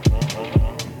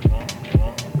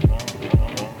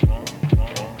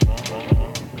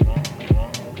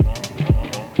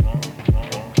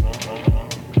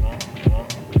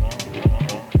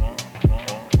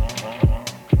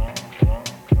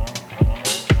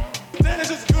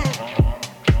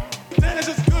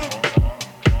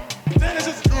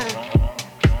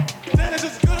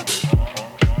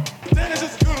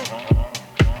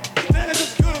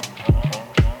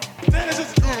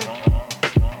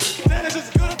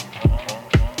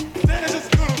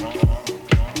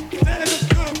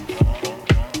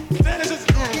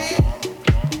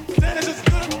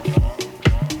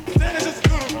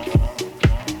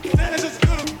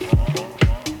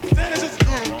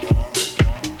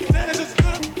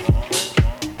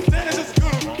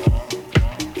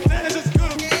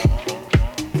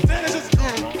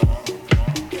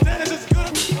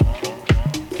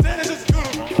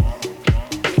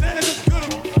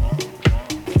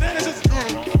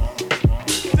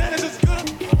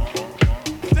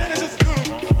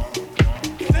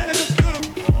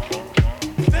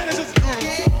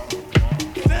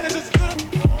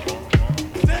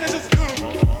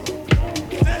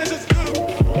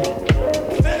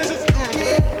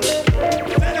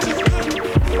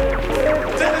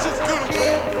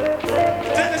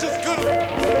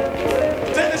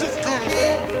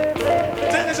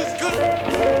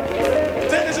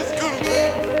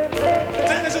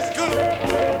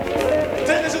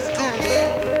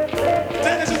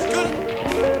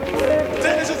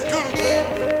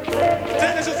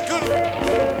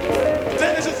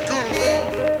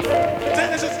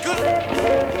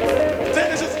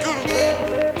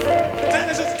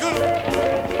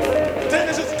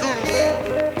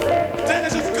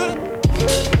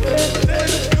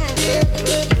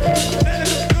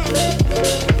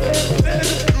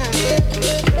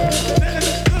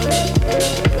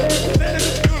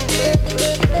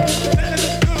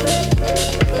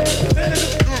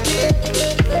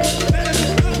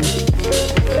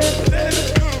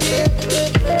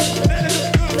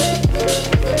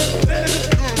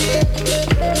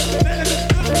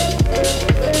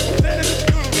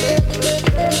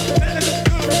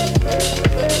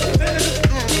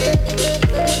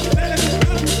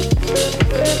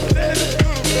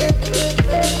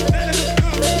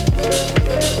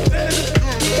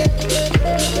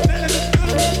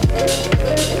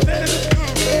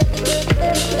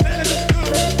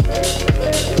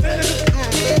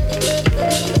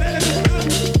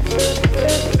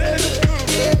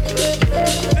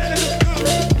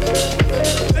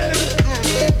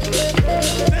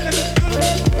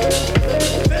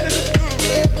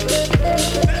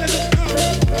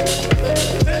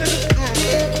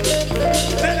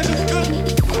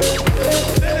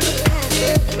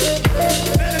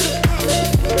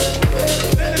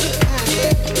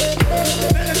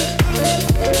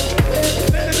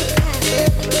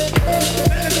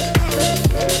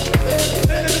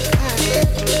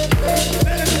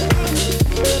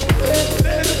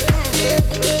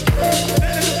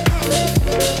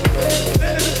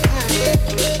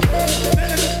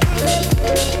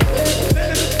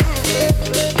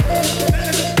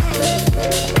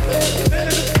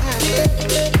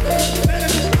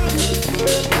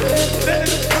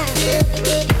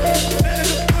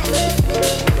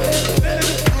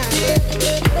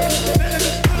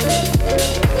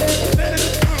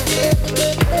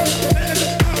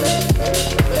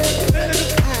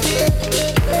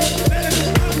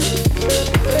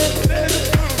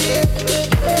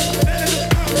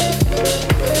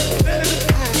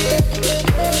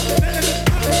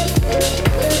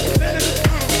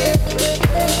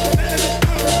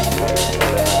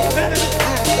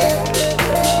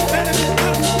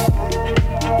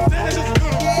 That is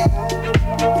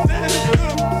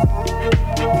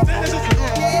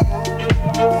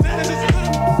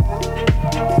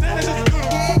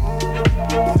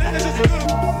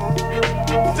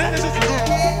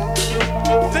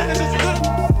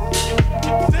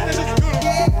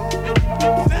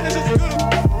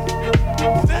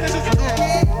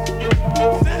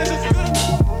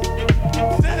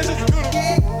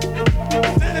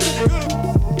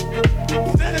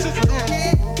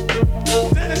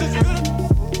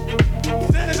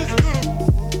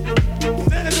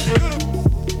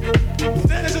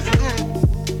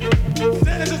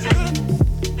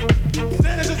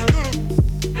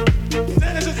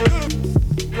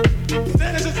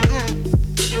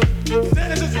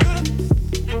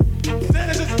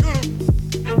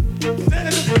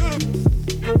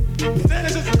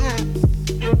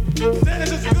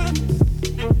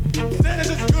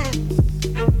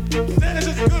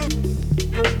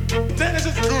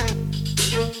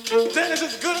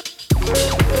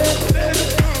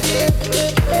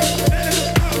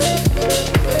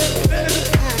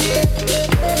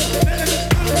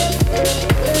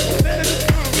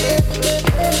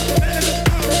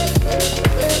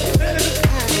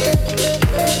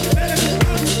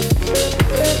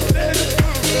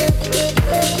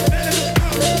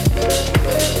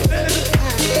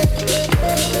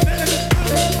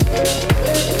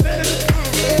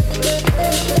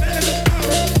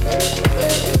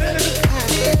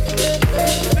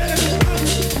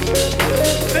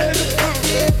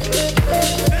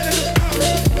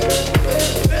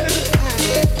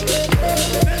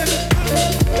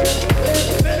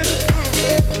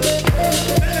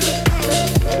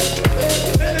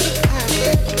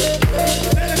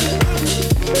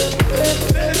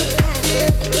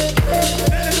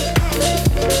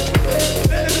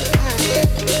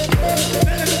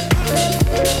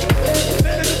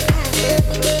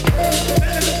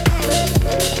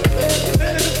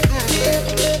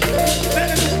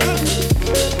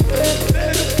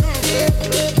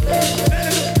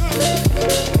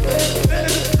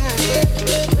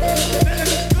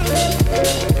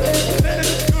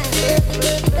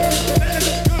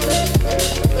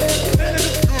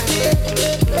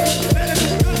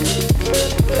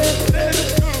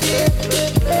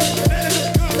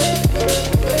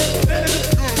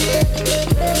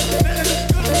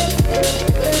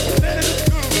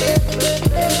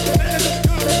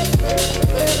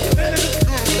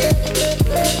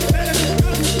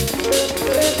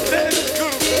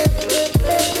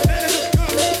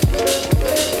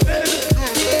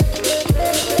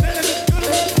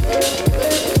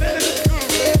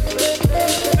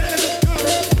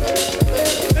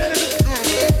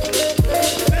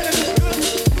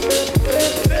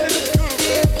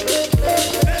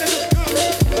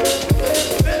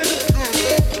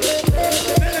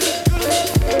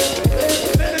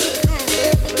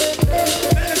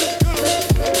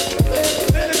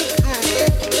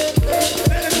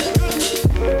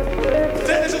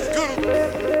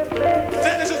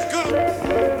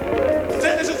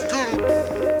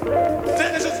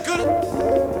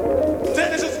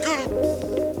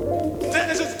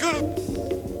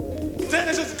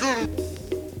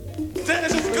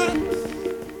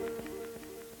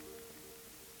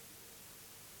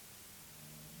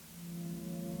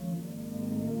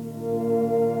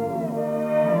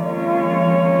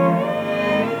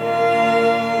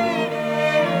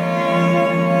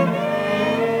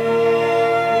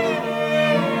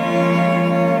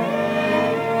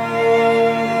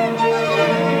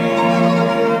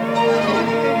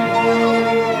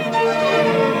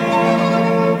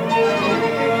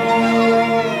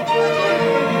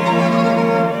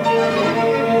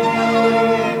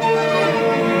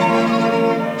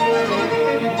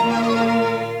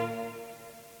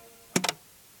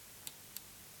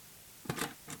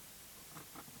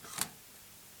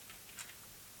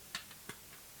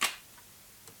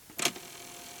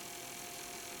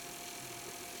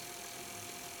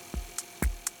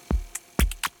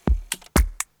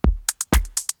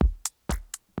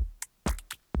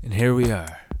And here we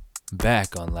are,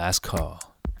 back on Last Call.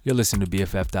 You're listening to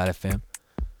BFF.FM.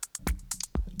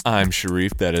 I'm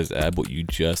Sharif, that is Ab. What you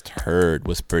just heard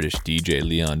was British DJ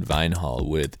Leon Vinehall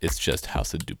with It's Just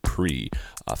House of Dupree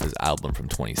off his album from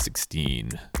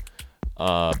 2016.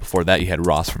 Before that, you had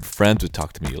Ross from Friends with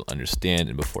Talk to Me You'll Understand.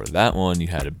 And before that one, you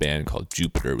had a band called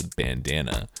Jupiter with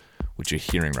Bandana. What you're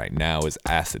hearing right now is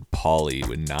Acid Polly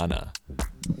with Nana.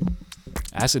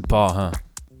 Acid Paul, huh?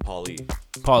 Polly.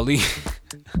 Paulie.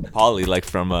 Polly, like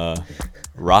from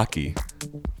Rocky,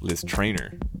 Liz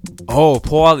Trainer. Oh,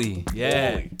 Paulie.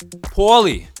 Yeah.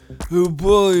 Paulie. Hey,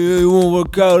 Paulie, you want to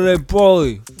work out? Hey,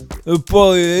 Paulie. Hey,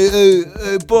 Paulie.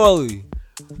 Hey, Paulie.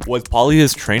 Was Polly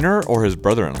his trainer or his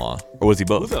brother-in-law? Or was he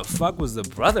Who both? the fuck was the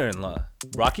brother-in-law?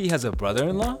 Rocky has a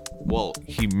brother-in-law? Well,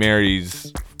 he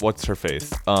marries, what's her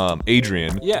face?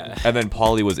 Adrian. Yeah. And then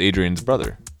Polly was Adrian's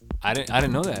brother. I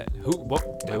didn't know that. Who? What?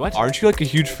 Wait, what? Aren't you like a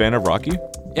huge fan of Rocky?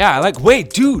 Yeah, I like. Wait,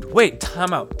 dude. Wait.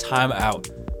 Time out.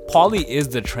 Paulie is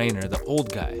the trainer, the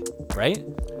old guy, right?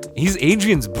 He's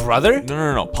Adrian's brother.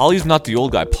 No. Polly's not the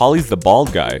old guy. Polly's the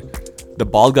bald guy. The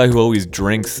bald guy who always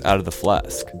drinks out of the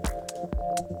flask.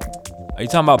 Are you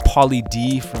talking about Paulie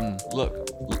D from?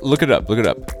 Look it up.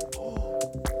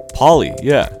 Polly,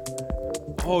 yeah.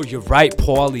 Oh, you're right.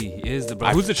 Paulie is the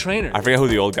brother. Who's the trainer? I forget who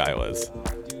the old guy was.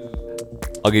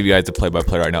 I'll give you guys a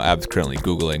play-by-play right now. Ab's currently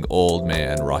Googling old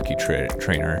man Rocky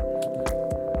trainer.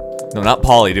 No, not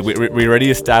Polly. Did we already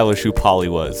establish who Polly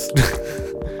was?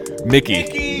 Mickey.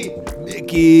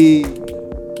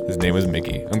 His name was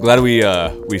Mickey. I'm glad we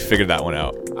figured that one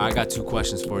out. I got 2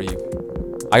 questions for you.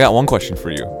 I got 1 question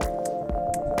for you.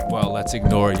 Well, let's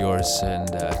ignore yours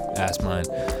and ask mine.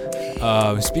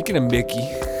 Speaking of Mickey,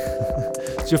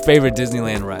 what's your favorite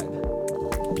Disneyland ride?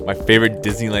 My favorite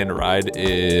Disneyland ride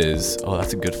is... Oh,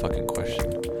 that's a good fucking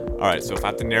question. All right, so if I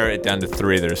have to narrow it down to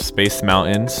 3, there's Space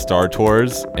Mountain, Star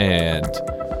Tours, and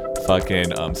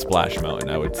fucking Splash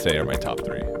Mountain, I would say are my top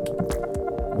 3.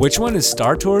 Which one is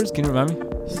Star Tours? Can you remind me?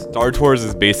 Star Tours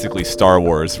is basically Star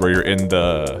Wars, where you're in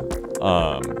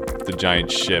the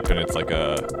giant ship, and it's like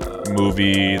a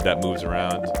movie that moves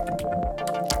around.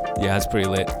 Yeah, it's pretty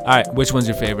lit. All right, which one's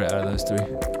your favorite out of those 3?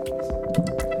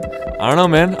 I don't know,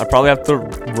 man. I'd probably have to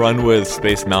run with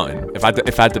Space Mountain. If I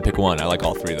had to pick one, I like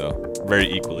all 3 though,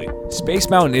 very equally. Space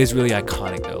Mountain is really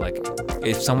iconic though. Like,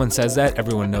 if someone says that,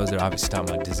 everyone knows they're obviously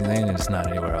talking about Disneyland and it's not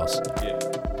anywhere else.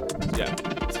 Yeah.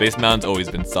 Space Mountain's always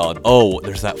been solid. Oh,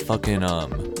 there's that fucking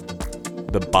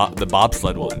the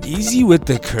bobsled one. Easy with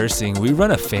the cursing. We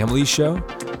run a family show.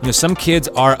 You know, some kids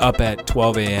are up at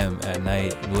 12 a.m. at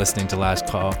night listening to Last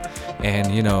Call,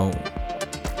 and you know,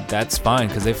 that's fine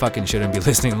because they fucking shouldn't be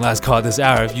listening to Last Call at this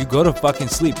hour. If you go to fucking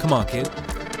sleep, come on, kid.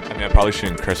 I mean, I probably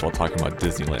shouldn't curse while talking about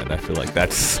Disneyland. I feel like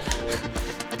that's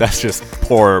just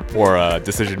poor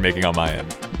decision making on my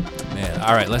end. Man,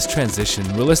 all right, let's transition.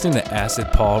 We're listening to Acid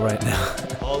Paul right now.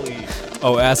 Polly.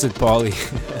 Oh, Acid Polly.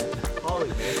 Polly,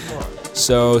 man, come on.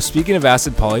 So, speaking of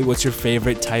acid, Polly, what's your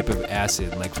favorite type of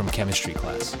acid, like from chemistry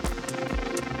class?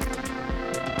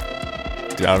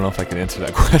 Dude, I don't know if I can answer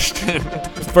that question.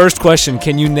 First question,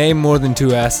 can you name more than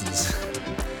 2 acids?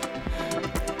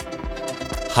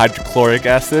 Hydrochloric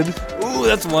acid. Ooh,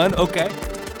 that's one. Okay.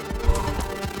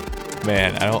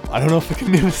 Man, I don't know if I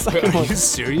can name a second Are one. you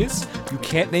serious? You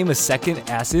can't name a second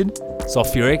acid?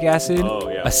 Sulfuric acid? Oh,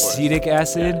 yeah, of course. Acetic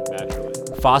acid? Yeah, naturally.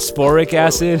 Phosphoric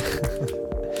acid?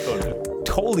 Totally.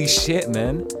 Holy shit,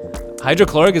 man.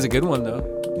 Hydrochloric is a good one, though.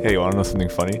 Hey, you want to know something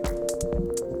funny?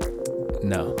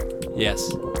 No.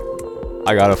 Yes.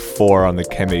 I got a 4 on the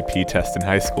Chem AP test in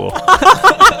high school.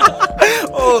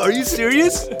 Oh, are you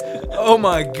serious? Oh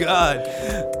my god.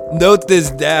 Note this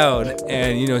down.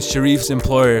 And, you know, Sharif's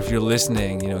employer, if you're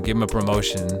listening, you know, give him a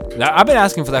promotion. Now, I've been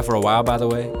asking for that for a while, by the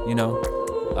way, you know.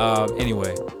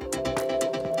 Anyway.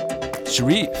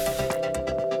 Sharif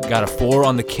got a 4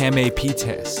 on the Chem AP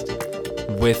test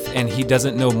and he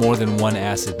doesn't know more than 1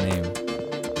 acid name.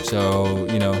 So,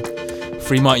 you know,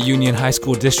 Fremont Union High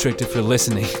School District, if you're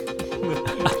listening.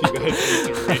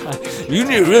 You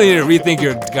really need to rethink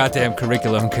your goddamn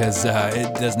curriculum because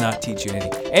it does not teach you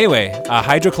anything. Anyway,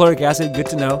 hydrochloric acid, good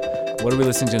to know. What are we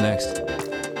listening to next?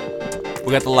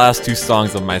 We got the last 2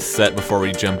 songs of my set before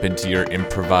we jump into your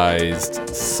improvised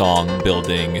song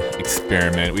building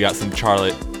experiment. We got some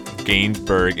Charlotte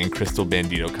Gainsbourg and Crystal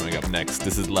Bandito coming up next.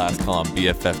 This is Last Call on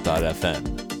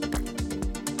BFF.FM.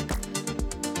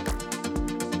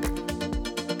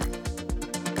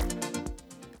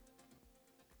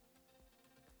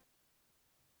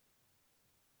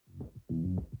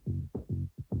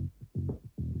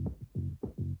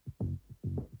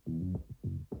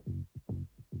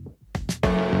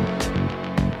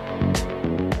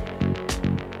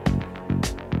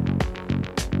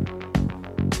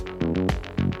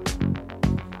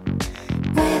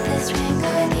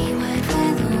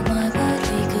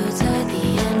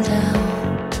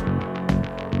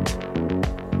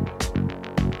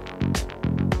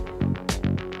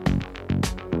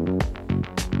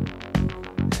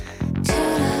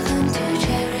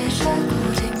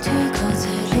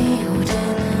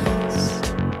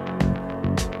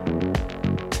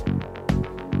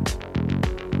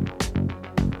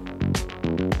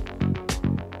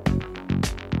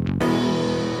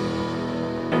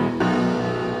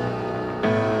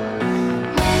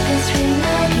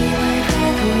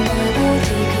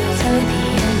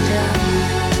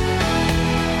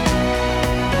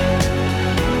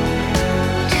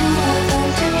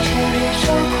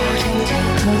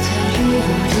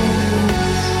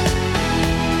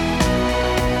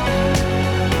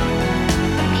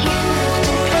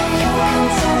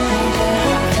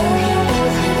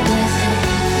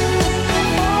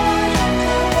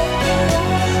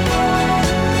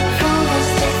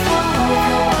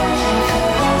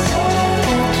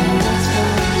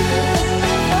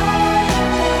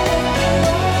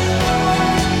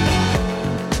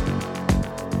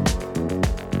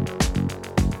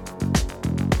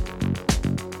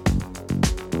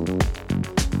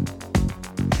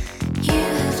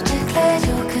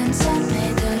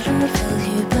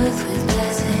 earth with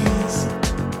blessings.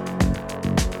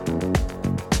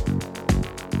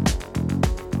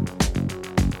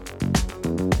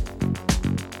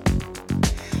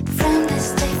 From this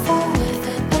day forward,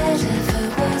 for better, for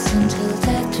worse, until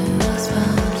death do us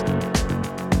part.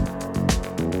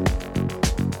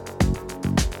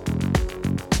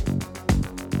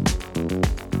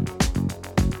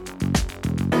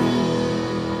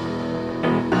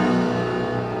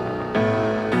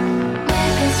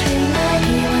 Make us reunite,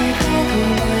 you and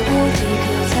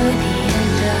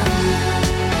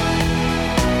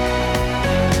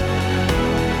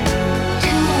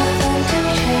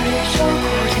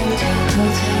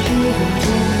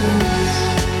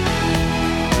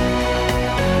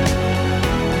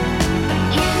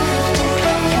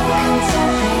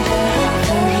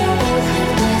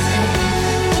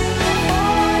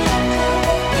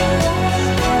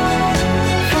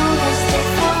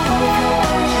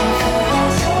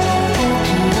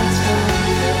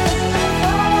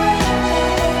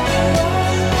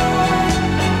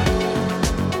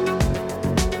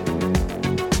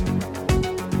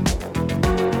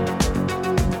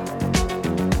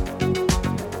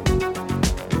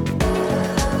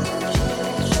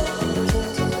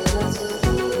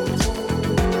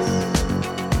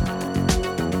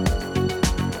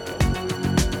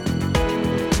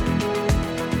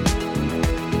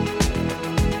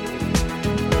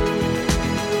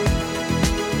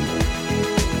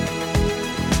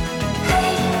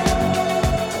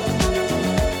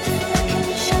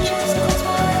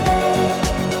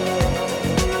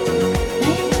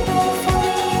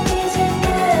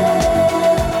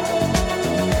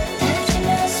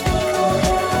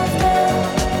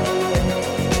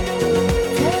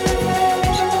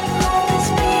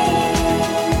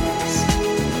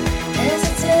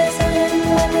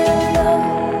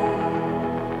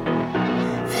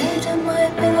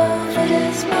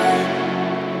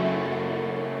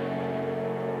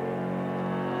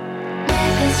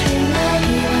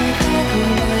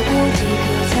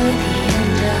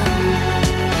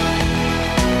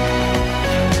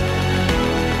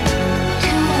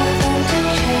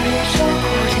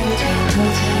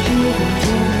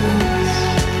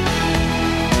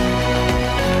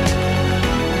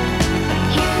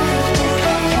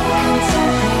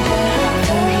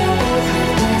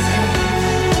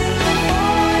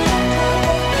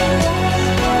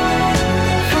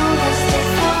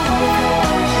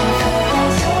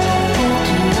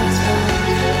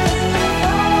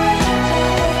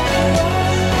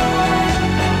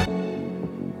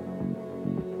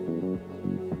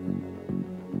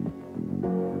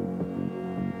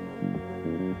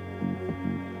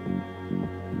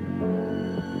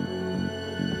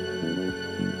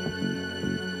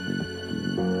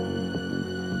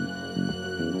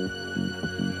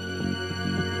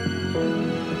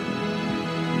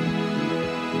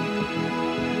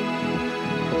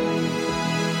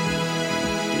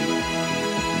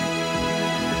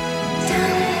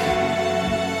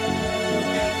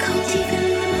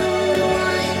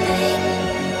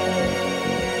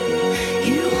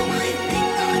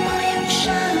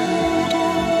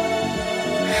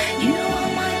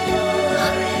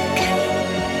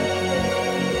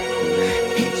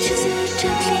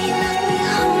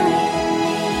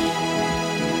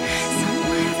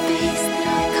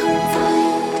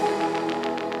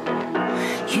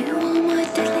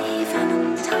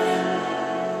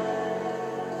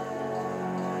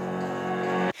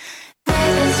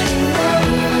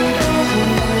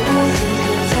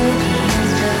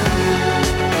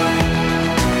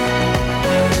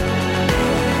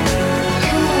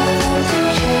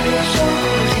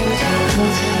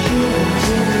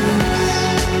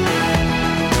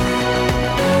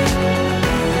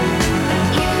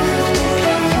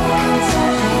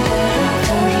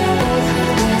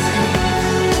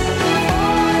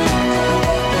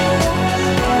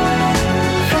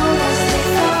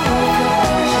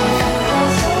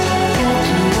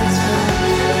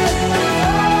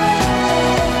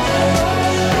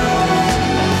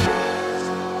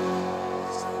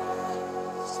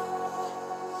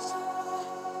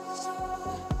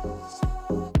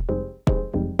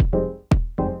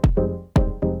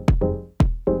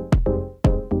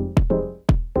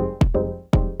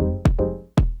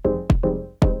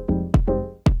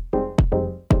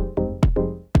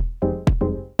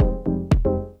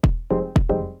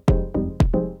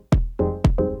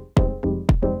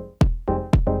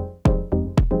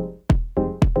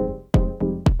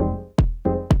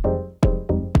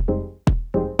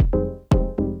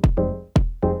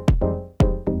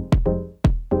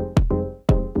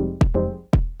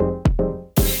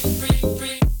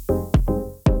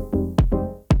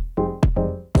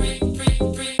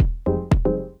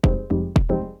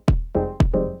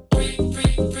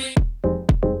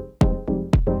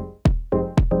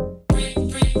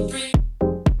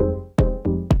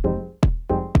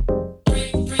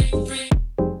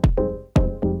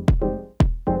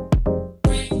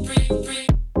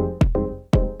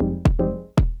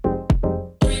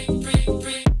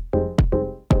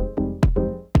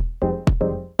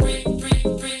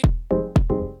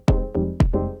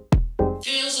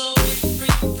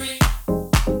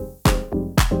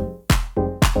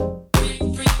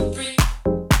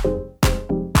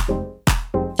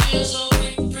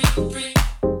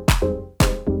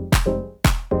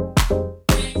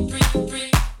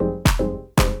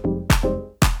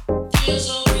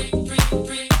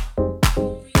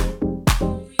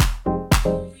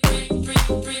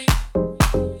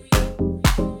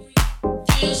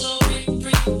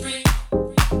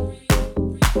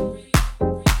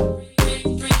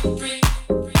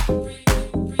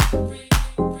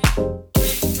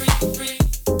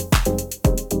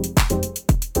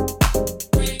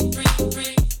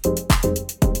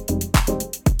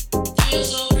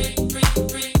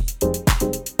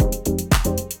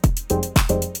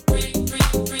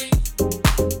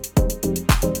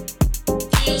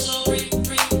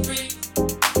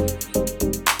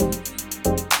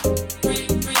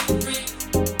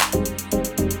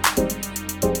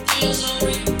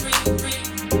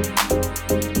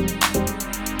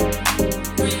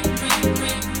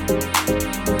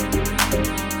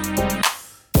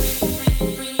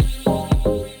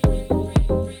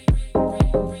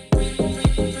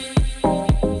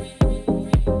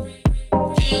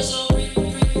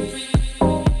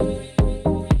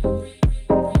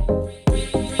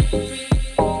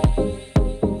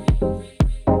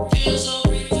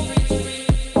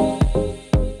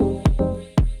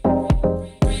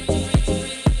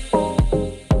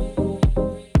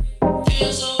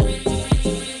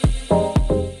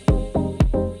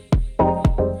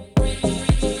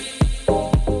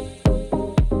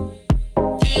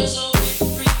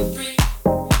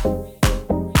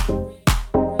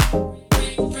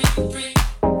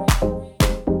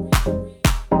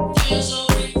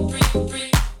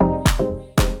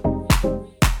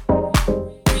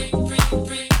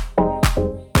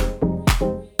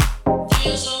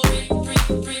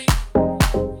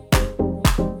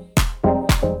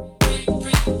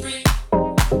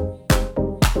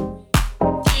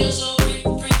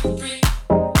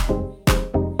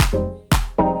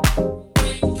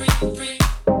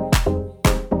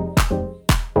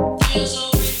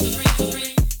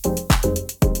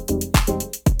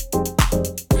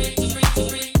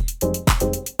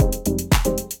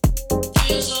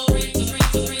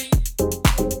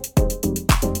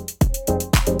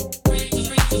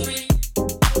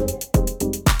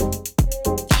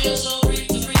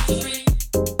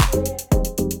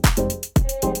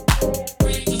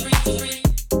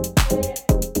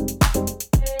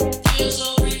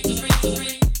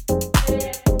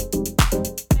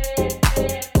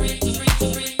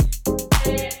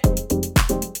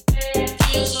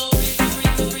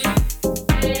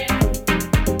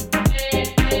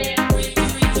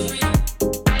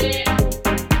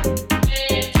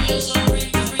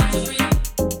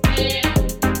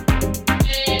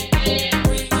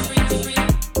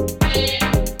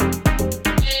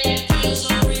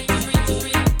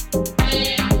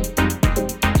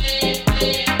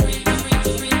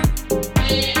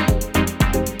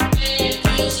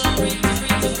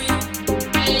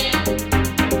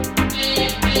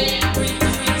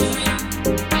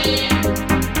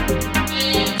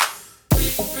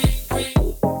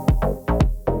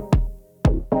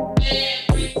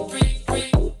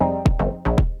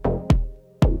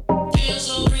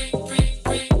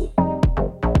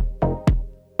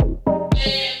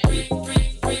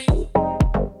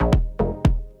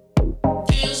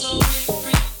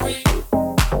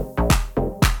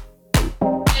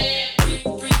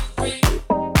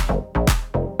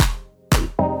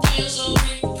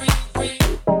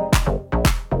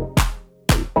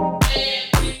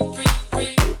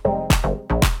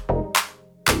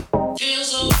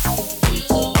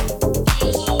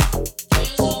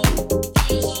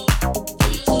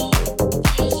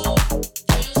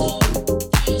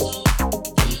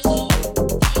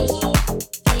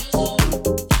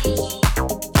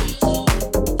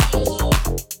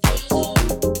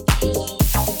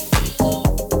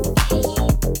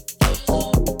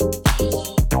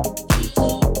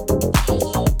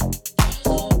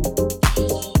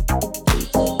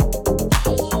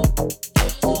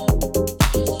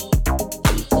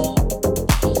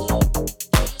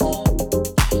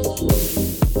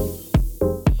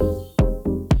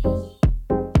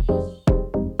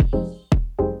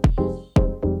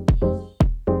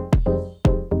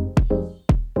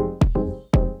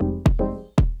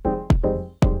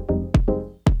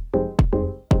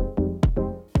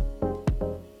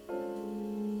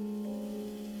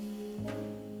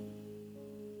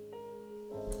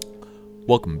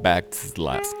Welcome back. This is the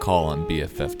last call on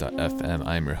BFF.FM.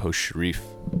 I'm your host, Sharif.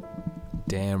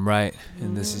 Damn right.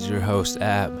 And this is your host,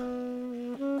 Ab.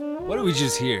 What did we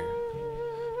just hear?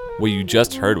 What you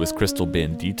just heard was Crystal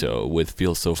Bandito with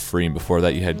Feel So Free, and before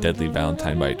that you had Deadly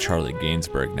Valentine by Charlie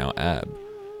Gainsbourg. Now, Ab,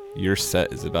 your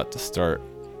set is about to start.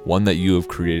 One that you have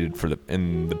created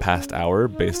in the past hour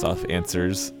based off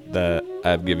answers that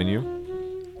I've given you.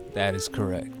 That is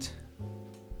correct.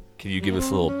 Can you give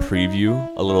us a little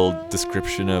preview, a little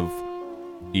description of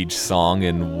each song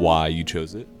and why you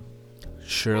chose it?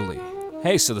 Surely.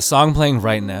 Hey, so the song playing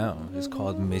right now is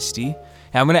called Misty.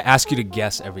 And I'm going to ask you to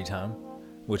guess every time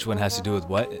which one has to do with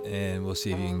what, and we'll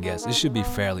see if you can guess. This should be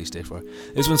fairly straightforward.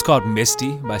 This one's called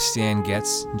Misty by Stan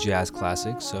Getz, jazz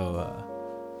classic. So,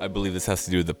 I believe this has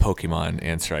to do with the Pokemon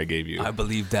answer I gave you. I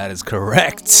believe that is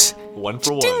correct. 1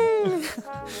 for 1.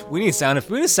 We need a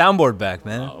soundboard back,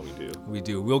 man. Oh, we do. We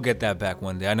do. We'll get that back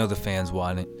one day. I know the fans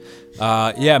want it.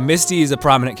 Yeah, Misty is a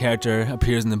prominent character,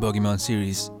 appears in the Pokemon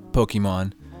series,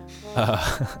 Pokemon.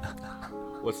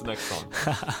 What's the next song?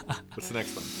 What's the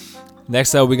next one?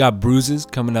 Next up, we got Bruises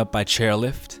coming up by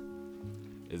Chairlift.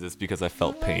 Is this because I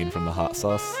felt pain from the hot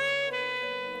sauce?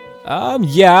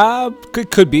 Yeah,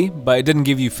 could be, but it didn't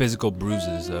give you physical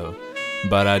bruises though.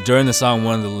 But during the song,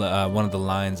 one of the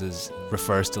lines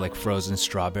refers to like frozen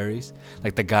strawberries,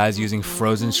 like the guy's using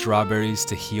frozen strawberries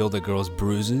to heal the girl's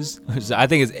bruises. Which I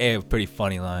think is a pretty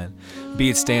funny line. B,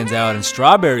 it stands out, and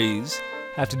strawberries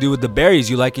have to do with the berries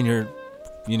you like in your,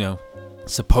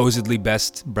 supposedly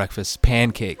best breakfast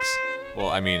pancakes. Well,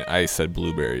 I mean, I said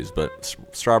blueberries, but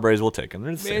strawberries we'll take them.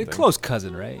 They're the same thing. Close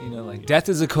cousin, right? Like death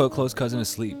is a close cousin of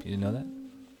sleep. You know that?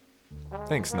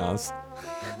 Thanks, Nas.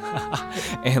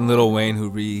 And Lil Wayne, who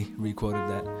re-quoted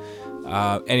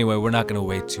that. Anyway, we're not gonna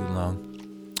wait too long.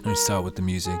 I'm gonna start with the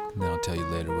music, and then I'll tell you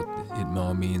later what it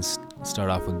all means. Start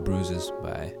off with Bruises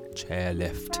by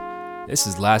Chairlift. This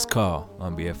is Last Call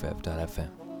on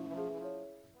BFF.FM.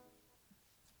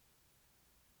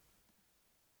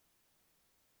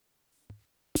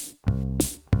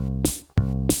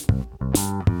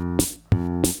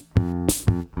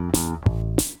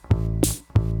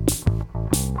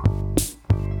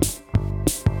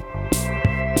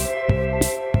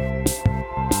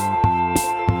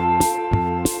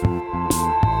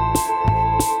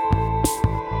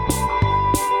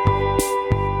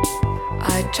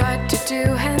 I tried to do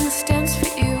handstands for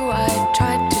you. I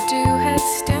tried to do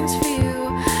headstands for you.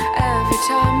 Every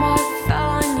time I fell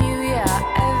on you, yeah.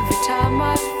 Every time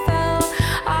I fell,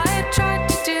 I tried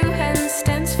to do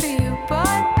handstands for you.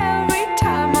 But every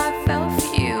time I fell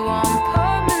for you, I'm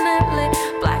permanently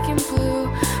black and blue.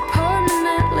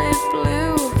 Permanently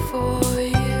blue for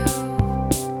you.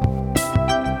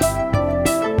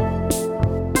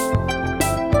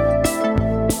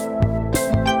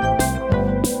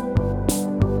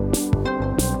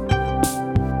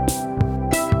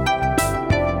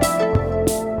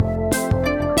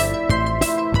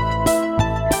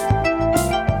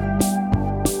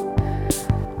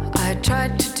 I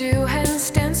tried to do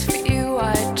handstands for you.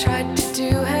 I tried to do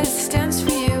headstands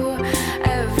for you.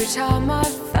 Every time I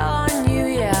fell on you,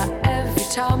 yeah. Every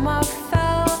time I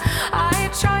fell, I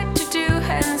tried to do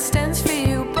handstands for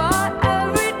you. But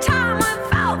every time I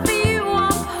fell for you,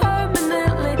 I'm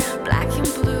permanently black and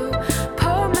blue.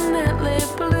 Permanently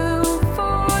blue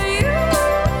for you.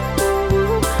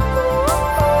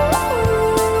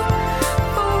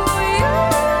 For you.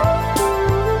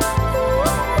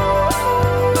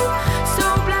 So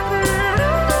black and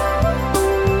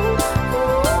blue for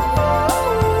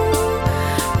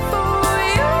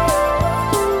you.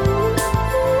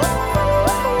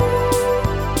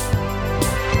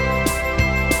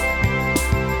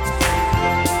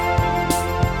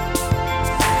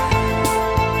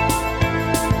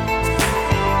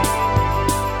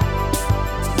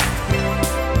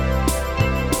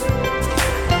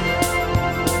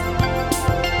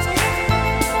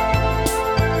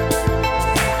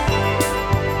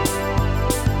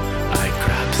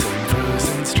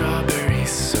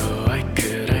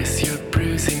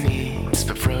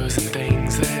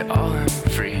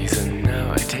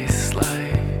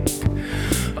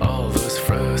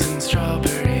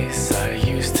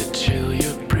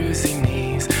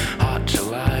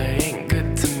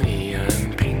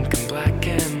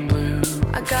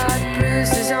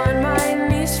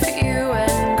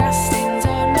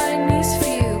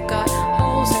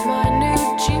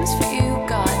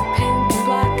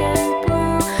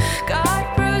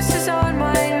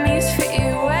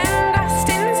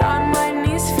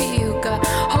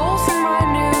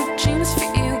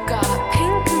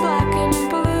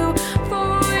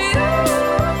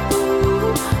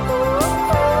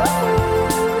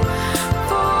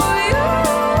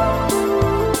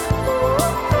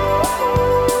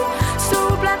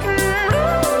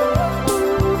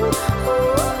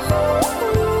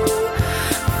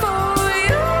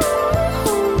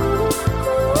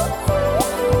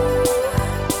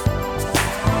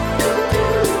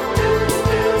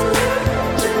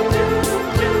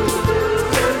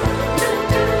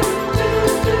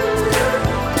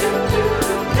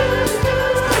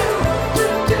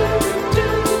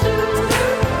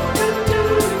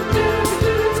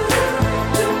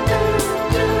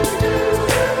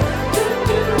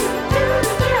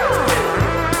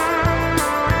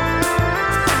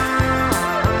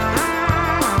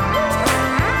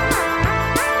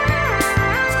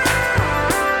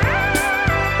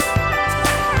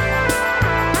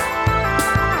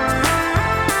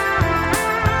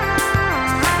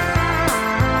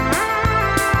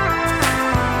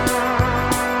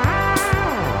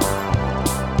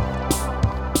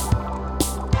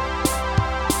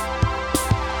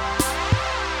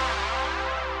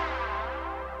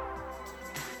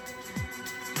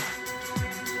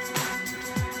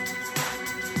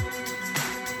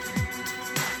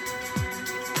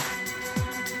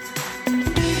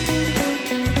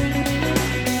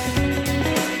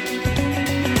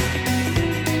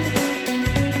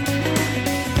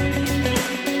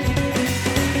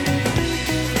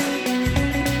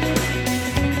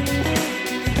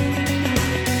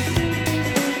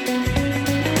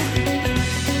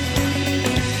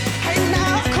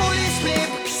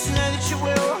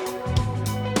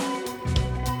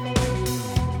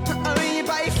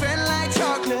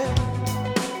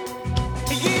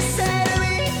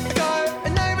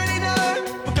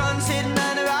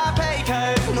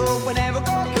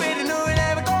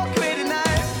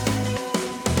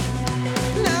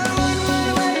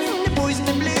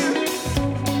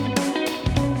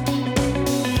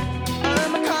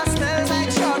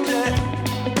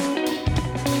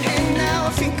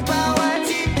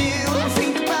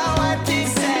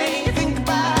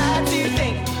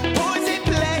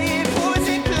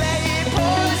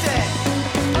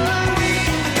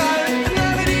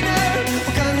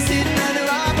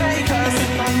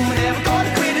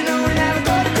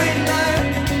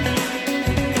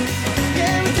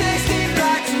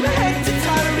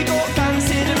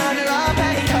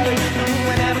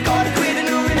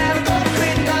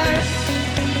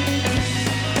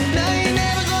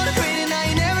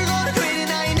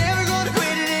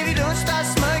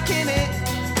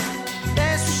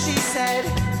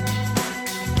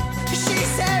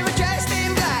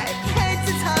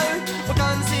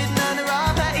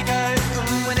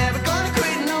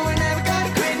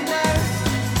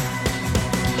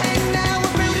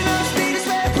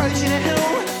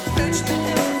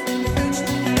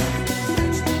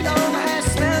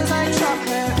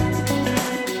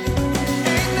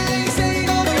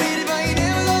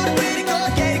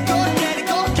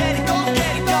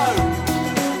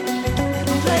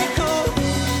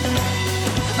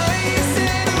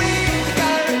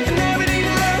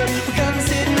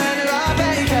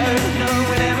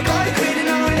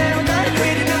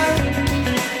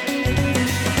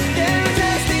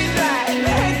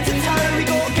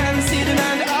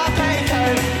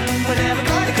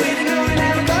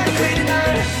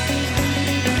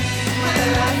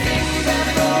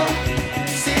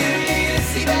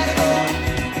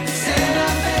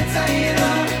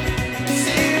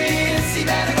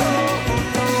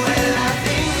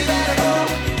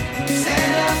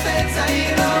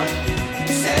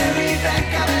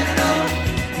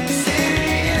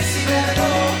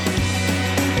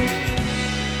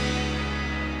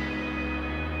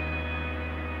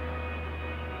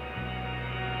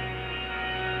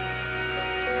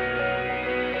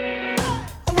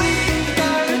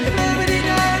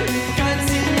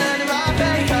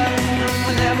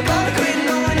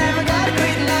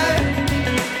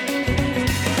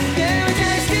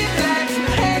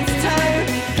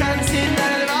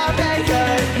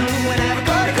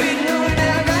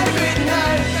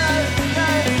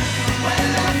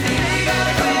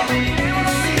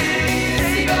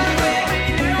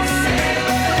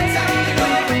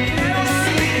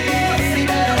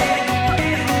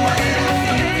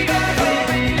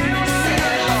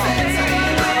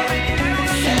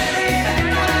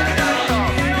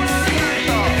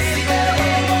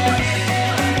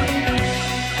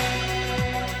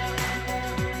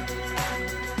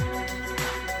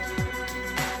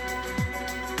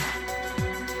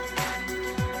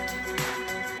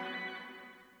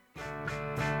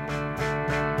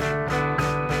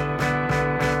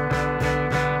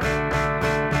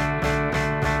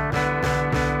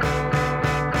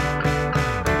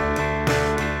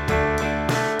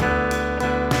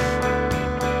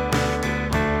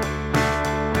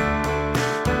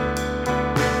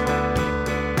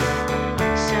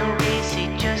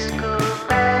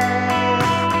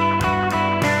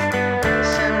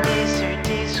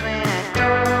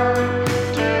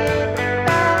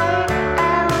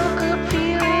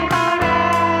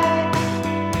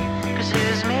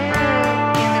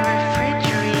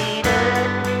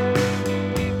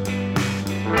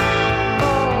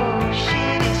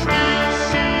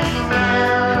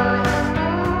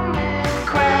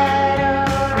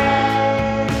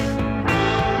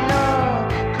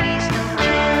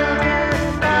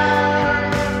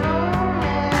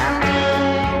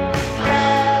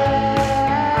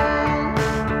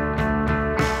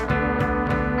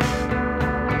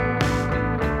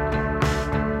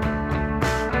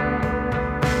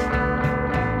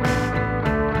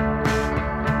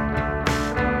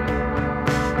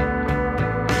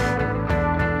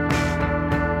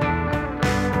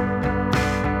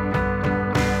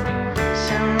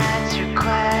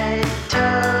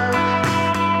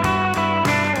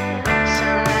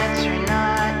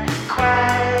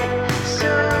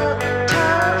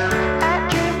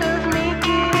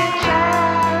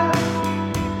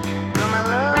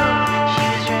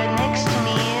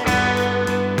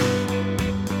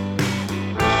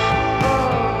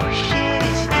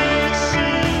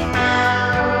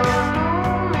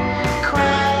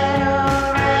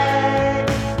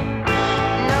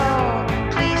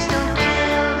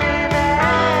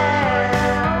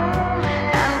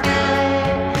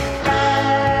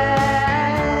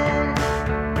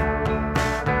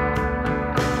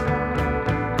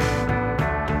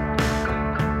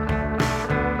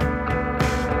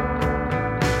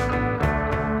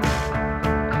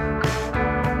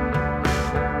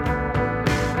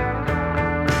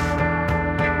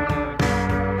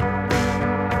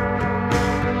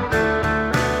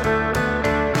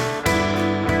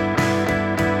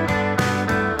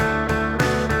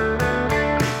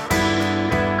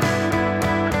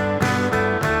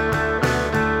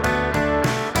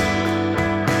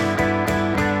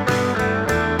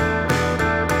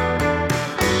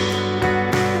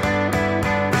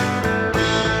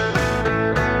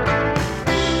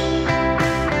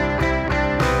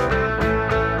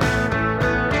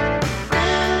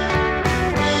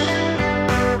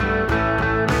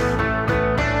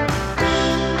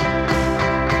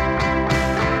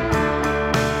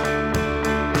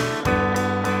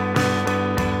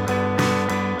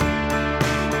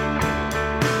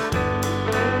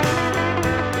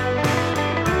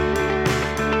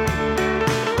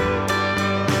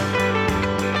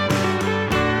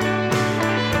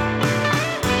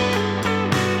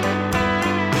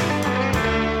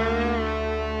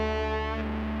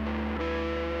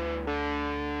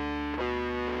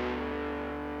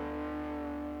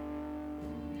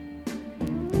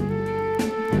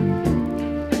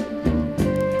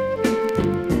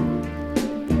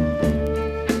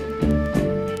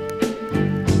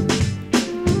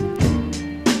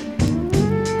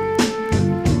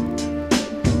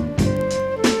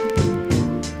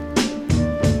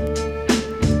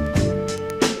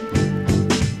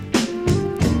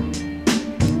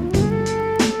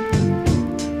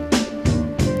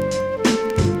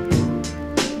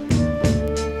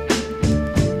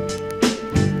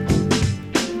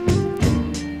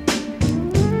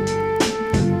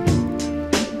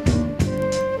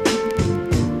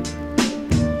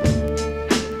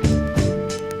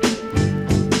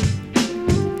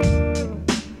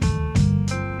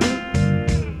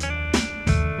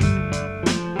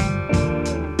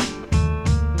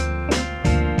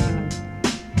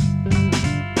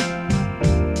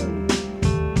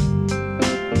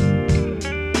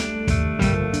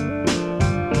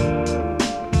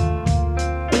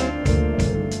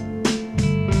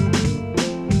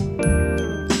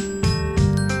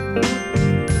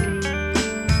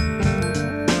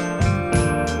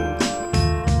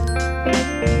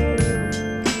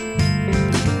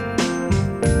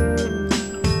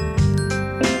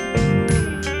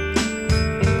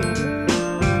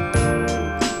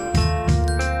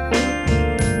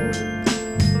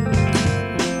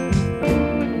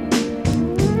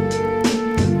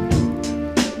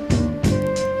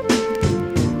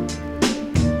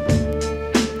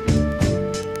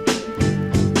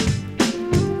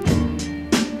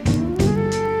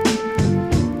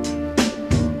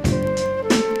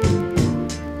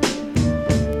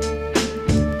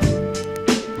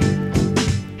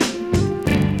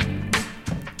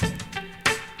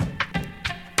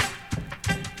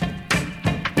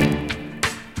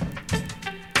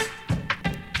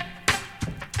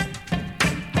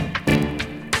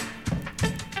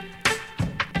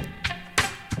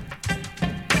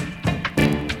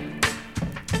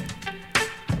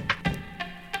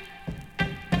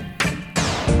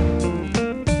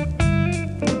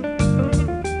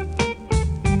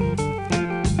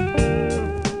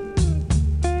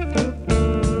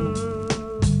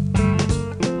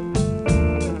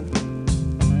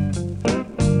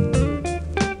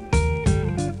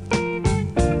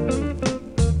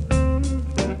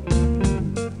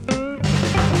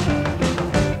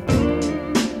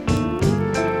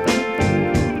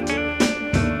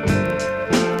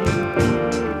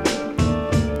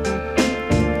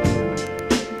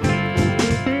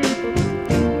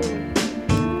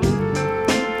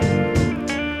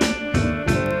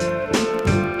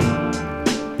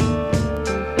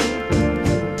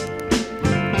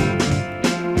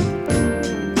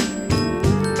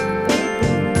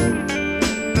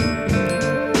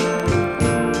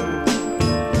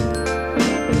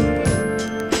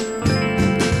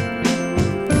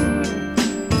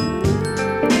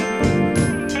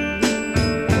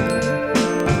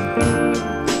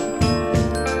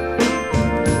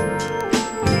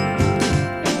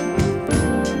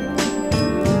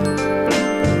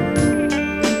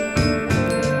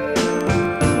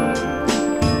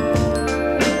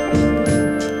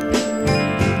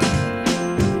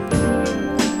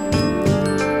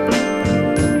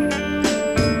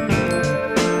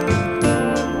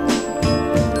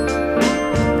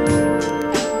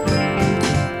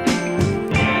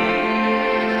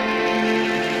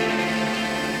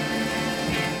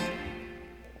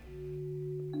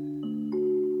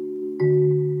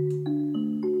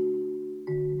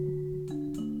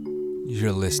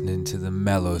 You're listening to the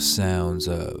mellow sounds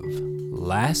of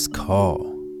Last Call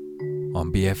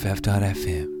on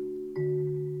BFF.FM.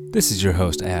 This is your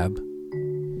host, Ab.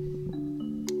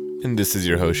 And this is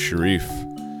your host, Sharif.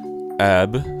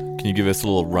 Ab, can you give us a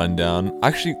little rundown?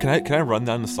 Actually, can I run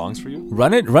down the songs for you?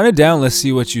 Run it down. Let's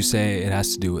see what you say it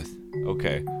has to do with.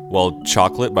 Okay. Well,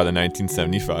 Chocolate by the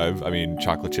 1975. I mean,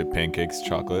 chocolate chip pancakes,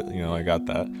 chocolate. You know, I got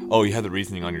that. Oh, you have the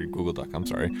reasoning on your Google Doc. I'm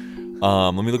sorry.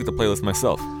 Let me look at the playlist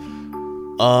myself.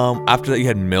 After that, you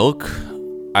had Milk.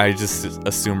 I just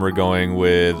assume we're going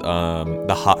with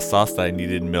the hot sauce that I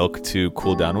needed milk to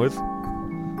cool down with.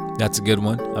 That's a good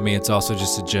one. I mean, it's also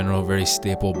just a general, very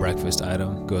staple breakfast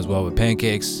item. Goes well with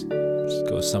pancakes. Just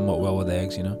goes somewhat well with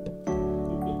eggs, you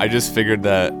know? I just figured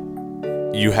that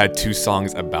you had two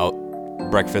songs about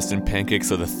breakfast and pancakes,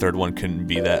 so the third one couldn't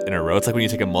be that in a row. It's like when you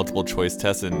take a multiple choice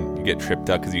test and you get tripped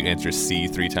up because you answer C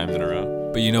 3 times in a row.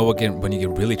 But you know what? When you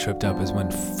get really tripped up is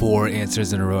when 4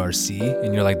 answers in a row are C,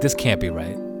 and you're like, this can't be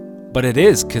right. But it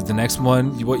is, because the next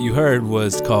one, what you heard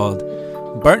was called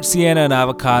Burnt Sienna and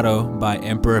Avocado by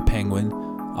Emperor Penguin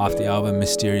off the album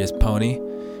Mysterious Pony.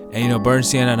 And you know, burnt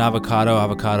sienna and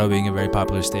avocado being a very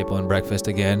popular staple in breakfast,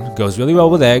 again, goes really well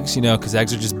with eggs, you know, because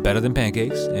eggs are just better than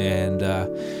pancakes. And,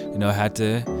 you know, had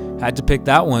to pick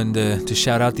that one to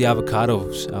shout out the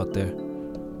avocados out there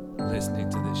listening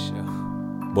to this show.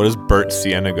 What does burnt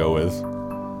sienna go with?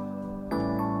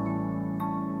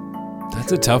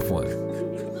 That's a tough one.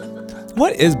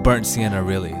 What is burnt sienna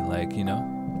really? Like, you know,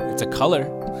 it's a color.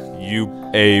 You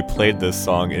A, played this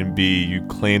song, and B, you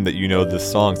claim that you know this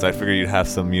song, so I figured you'd have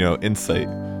some, you know, insight.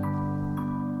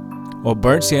 Well,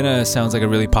 burnt sienna sounds like a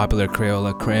really popular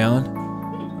Crayola crayon.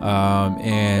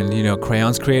 And, you know,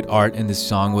 crayons create art, and this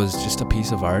song was just a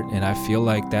piece of art, and I feel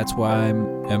like that's why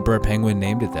Emperor Penguin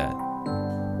named it that.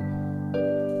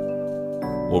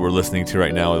 What we're listening to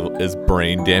right now is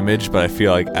Brain Damage, but I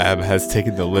feel like Ab has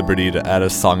taken the liberty to add a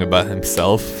song about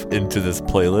himself into this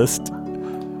playlist.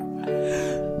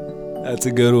 That's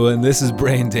a good one. This is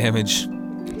Brain Damage.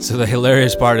 So the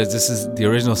hilarious part is this is the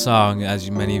original song,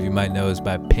 as many of you might know, is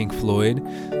by Pink Floyd.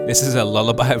 This is a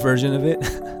lullaby version of it.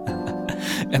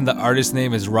 And the artist's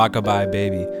name is Rockabye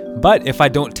Baby. But if I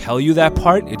don't tell you that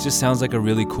part, it just sounds like a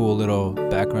really cool little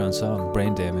background song,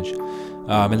 Brain Damage.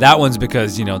 And that one's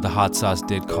because, you know, the hot sauce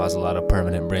did cause a lot of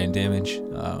permanent brain damage.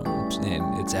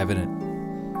 And it's evident.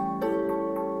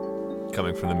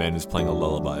 Coming from the man who's playing a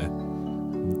lullaby.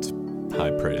 It's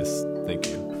high praise. Thank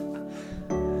you.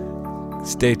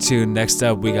 Stay tuned. Next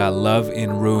up, we got Love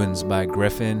in Ruins by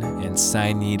Griffin and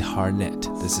Sinead Harnett.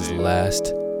 This is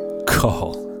Last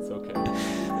Call. It's okay.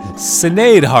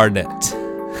 Sinead Harnett.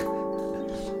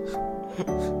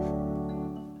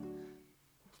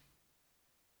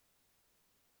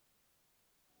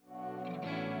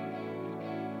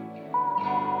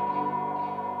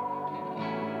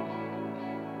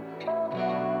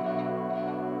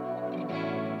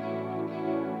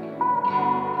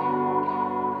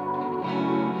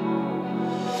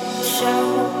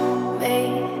 Show me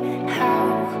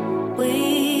how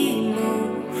we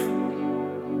move.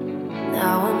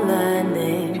 Now I'm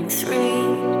learning 3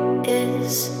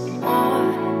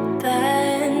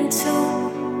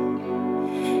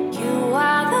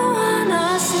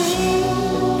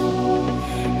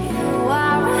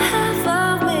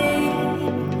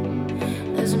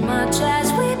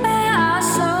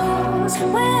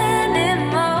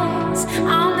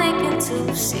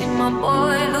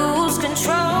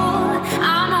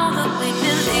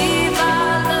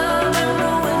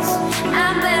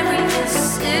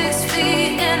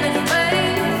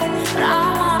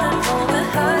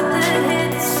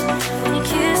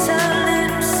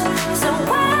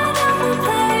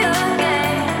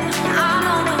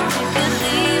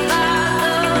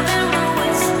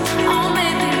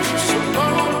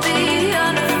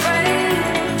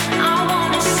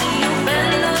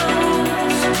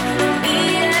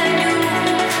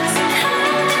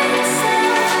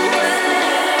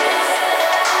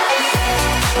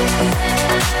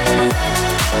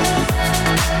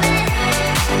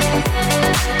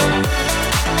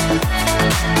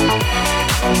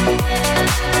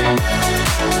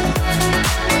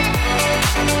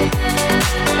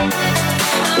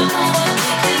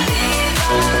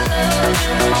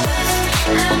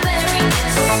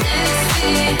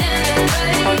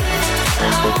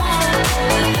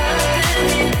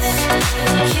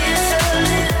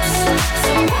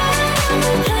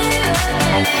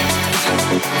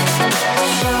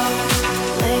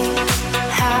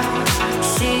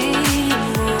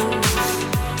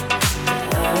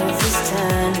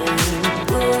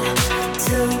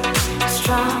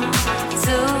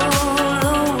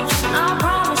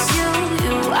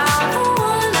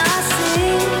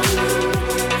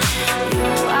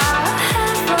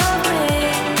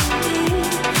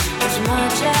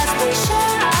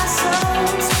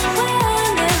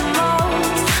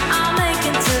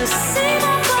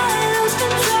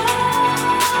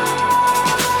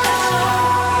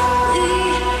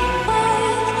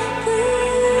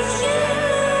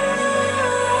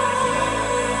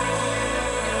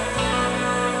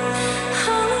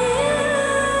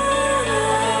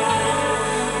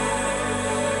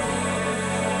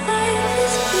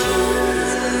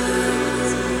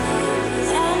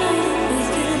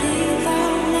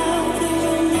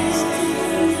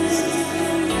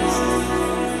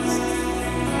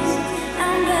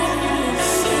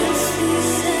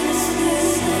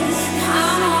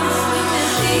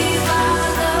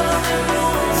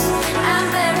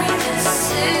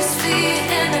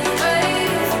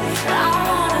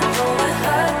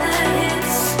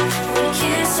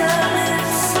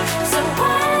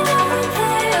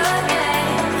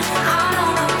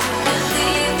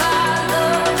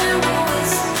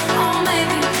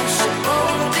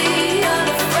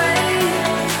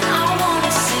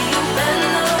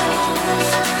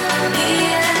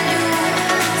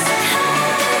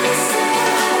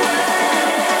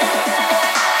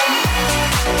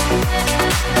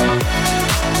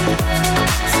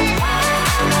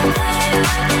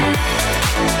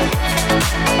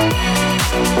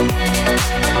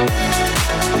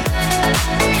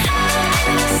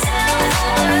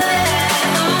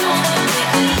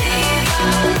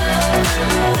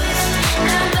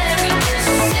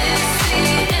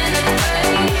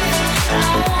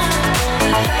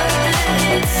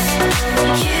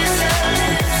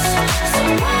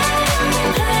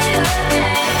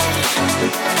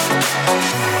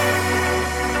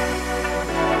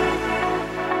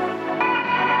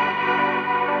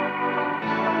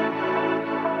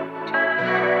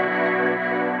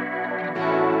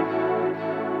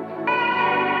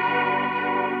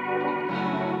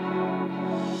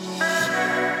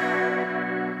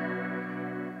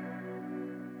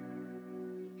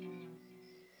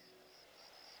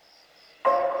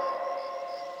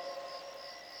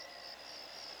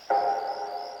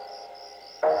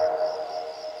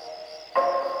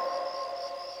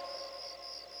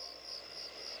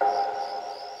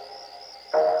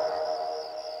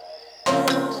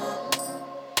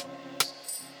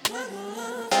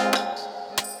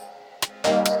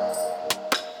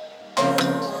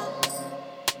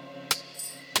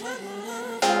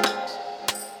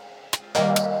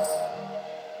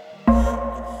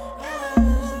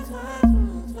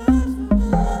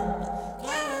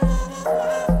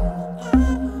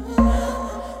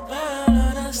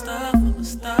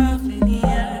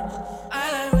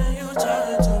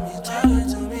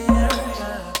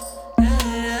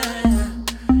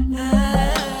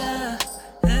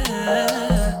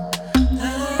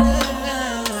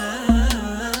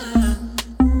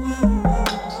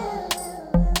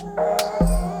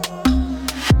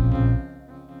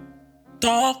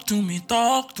 Talk to me,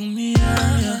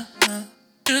 yeah, yeah, yeah.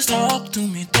 Just talk to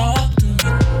me,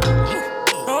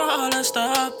 all that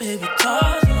stuff, baby,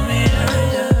 talk to me,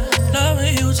 yeah, yeah. Love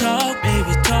when you talk,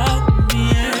 baby, talk to me,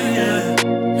 yeah, yeah.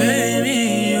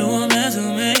 Baby, you were meant to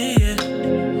make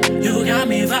it. You got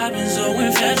me vibing so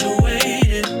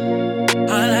infatuated.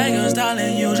 I like your style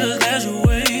and you just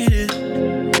graduated.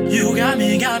 You got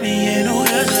me, ain't no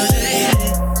hesitating.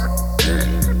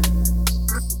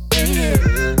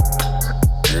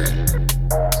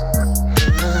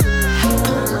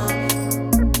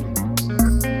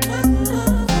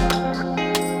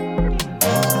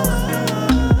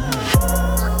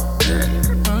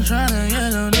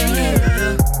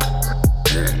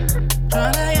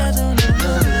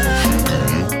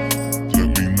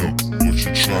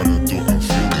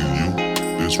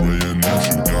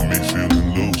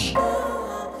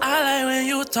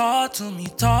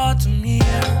 Talk to me,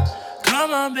 yeah.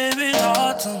 Come on, baby,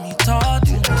 talk to me.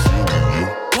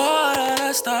 What all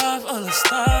that stuff, all the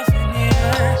stuff in the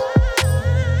air.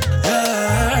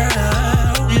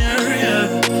 Yeah, yeah.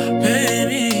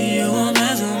 Baby, you were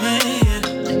meant to make it.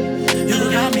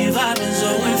 You got me vibing so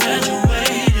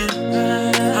infatuated.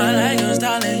 I like your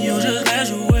style and you just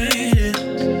graduated.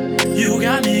 You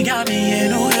got me,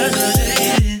 ain't no hesitating.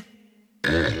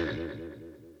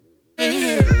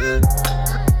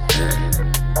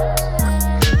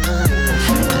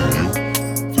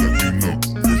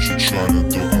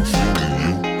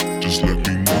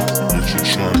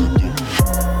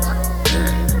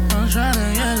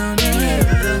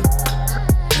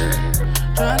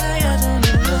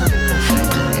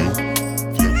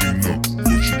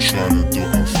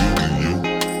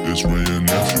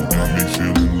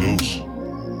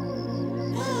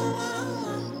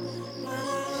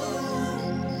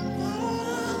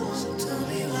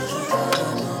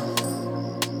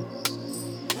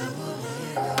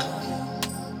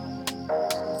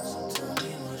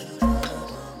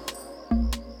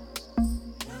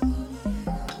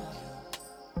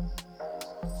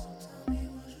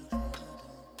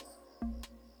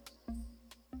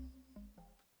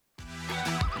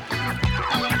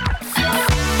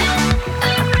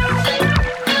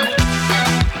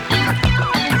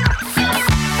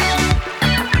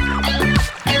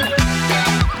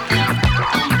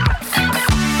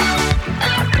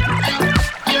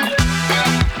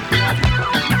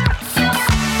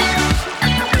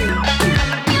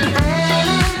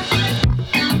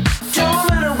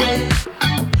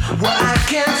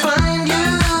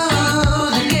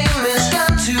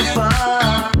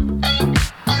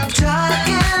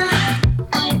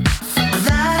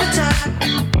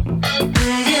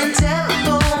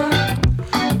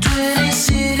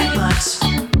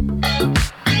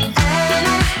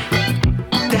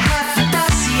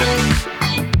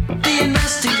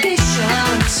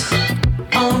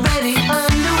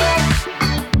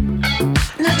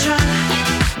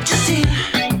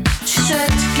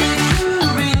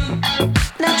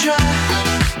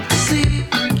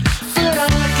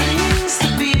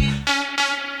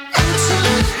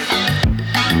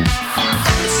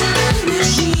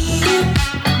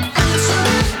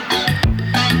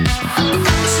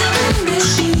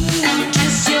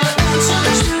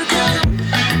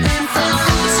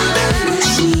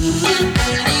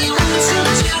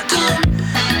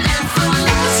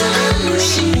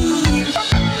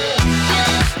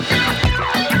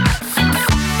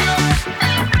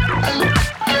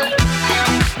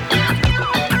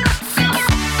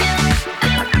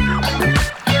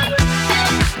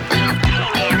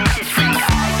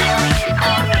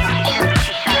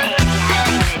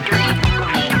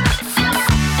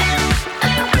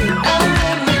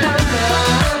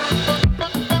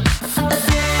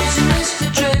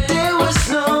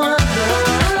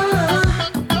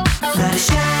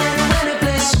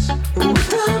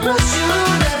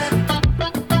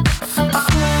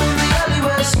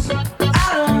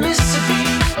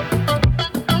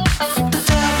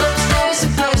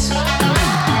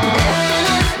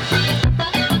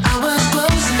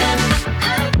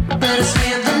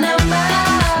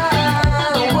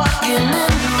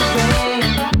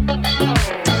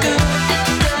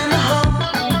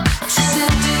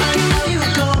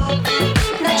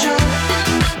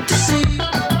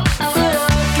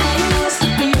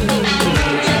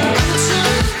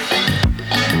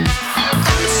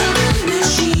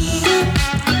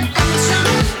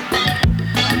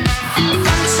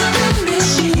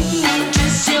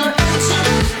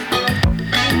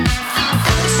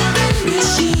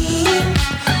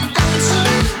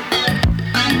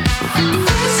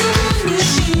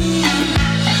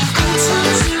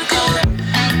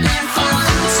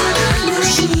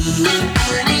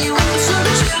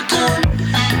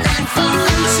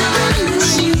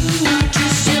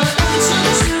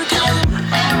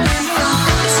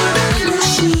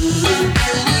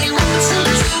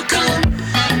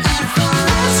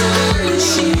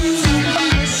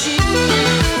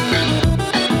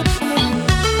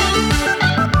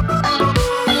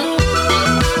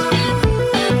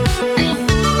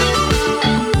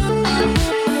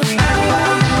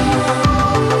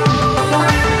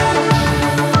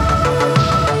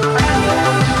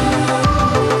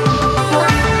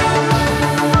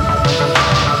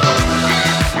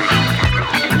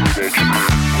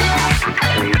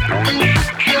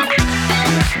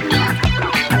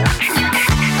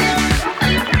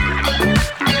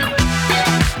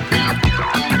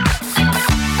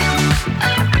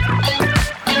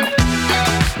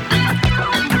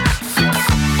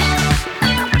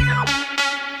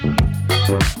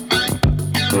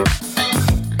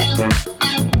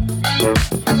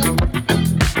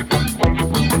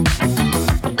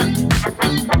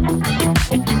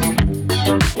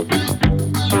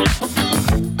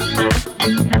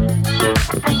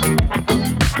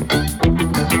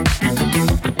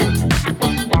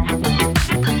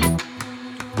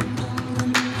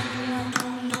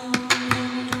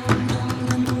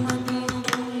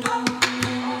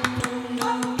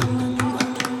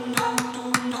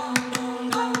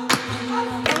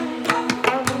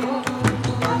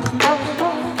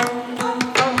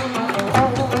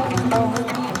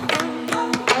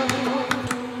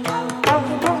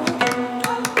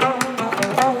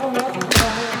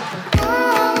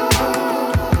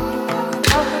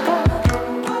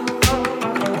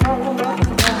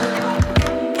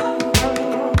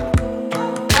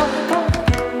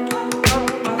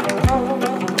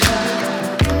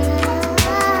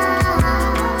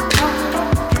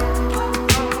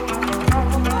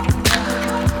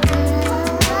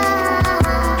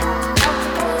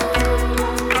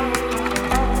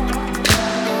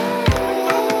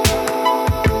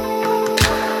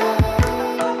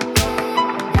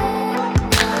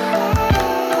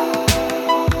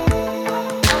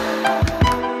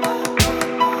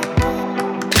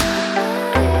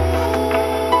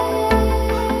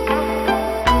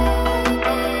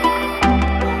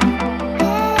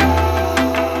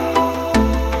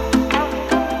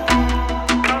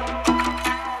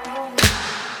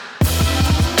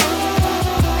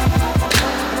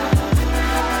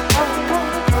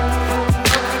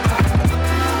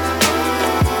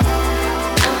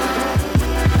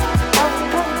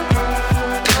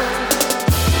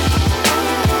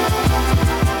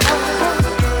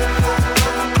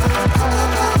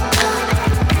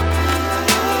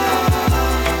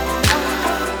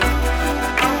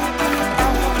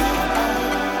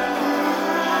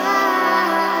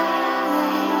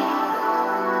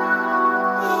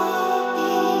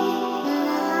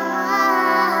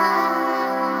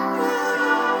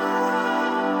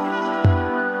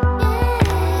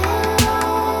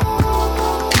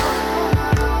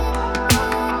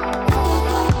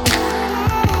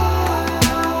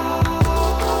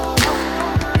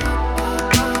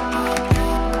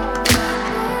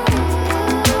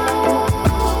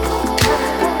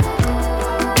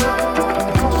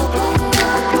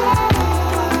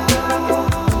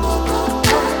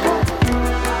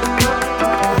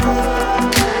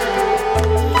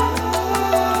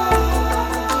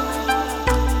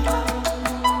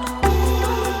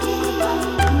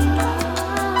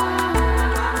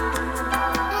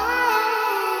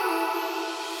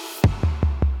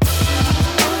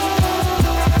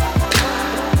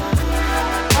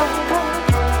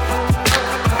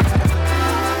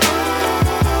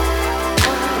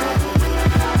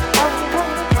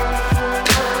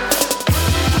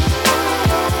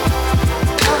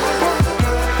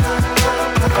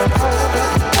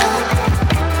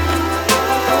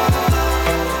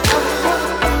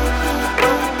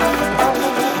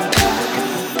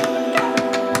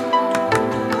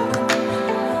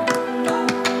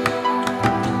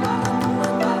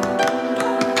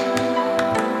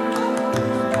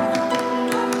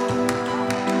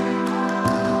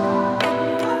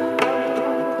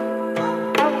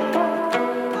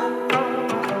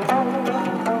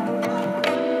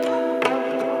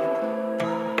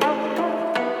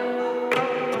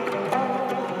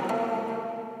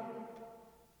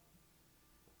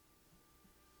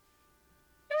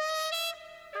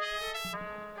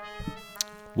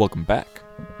 Welcome back.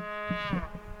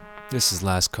 This is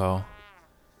Last Call.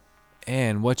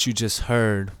 And what you just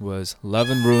heard was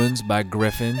Love in Ruins by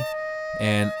Griffin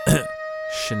and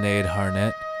Sinead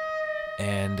Harnett.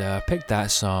 And I picked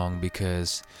that song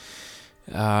because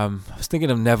I was thinking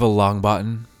of Neville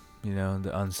Longbottom, you know,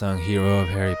 the unsung hero of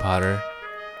Harry Potter.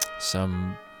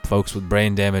 Some folks with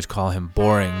brain damage call him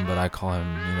boring, but I call him,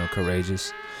 you know,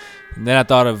 courageous. And then I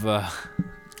thought of...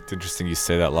 It's interesting you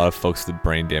say that. A lot of folks with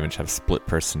brain damage have split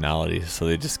personalities, so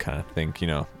they just kind of think, you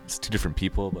know, it's two different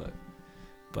people, but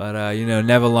you know,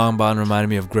 Neville Longbottom reminded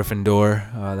me of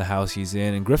Gryffindor, the house he's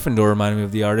in, and Gryffindor reminded me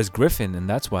of the artist Griffin, and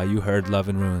that's why you heard Love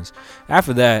in Ruins.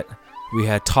 After that, we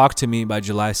had Talk to Me by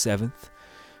July 7th.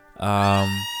 And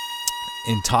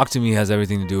Talk to Me has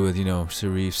everything to do with, you know,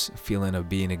 Sharif's feeling of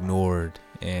being ignored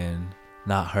and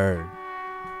not heard.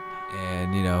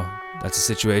 And, you know, that's a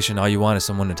situation, all you want is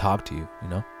someone to talk to you, you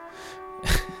know?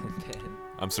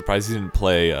 I'm surprised you didn't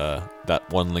play that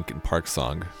one Linkin Park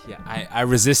song. Yeah, I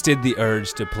resisted the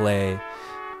urge to play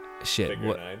shit. Figure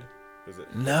What? 9? Is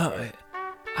it? No,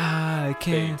 I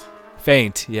can't.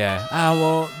 Faint, yeah. I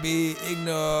won't be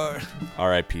ignored.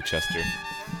 R.I.P. Chester.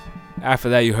 After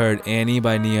that, you heard Annie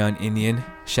by Neon Indian.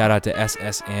 Shout out to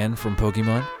SSN from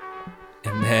Pokemon.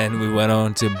 And then we went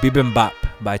on to Bibimbap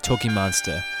by Toki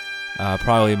Monster.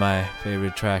 Probably my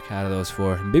favorite track out of those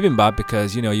four. And Bibimbap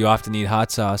because, you know, you often need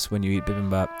hot sauce when you eat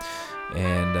bibimbap.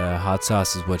 And hot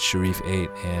sauce is what Sharif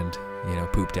ate and, you know,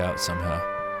 pooped out somehow.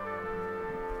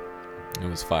 It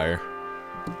was fire.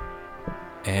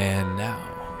 And now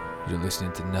you're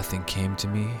listening to Nothing Came to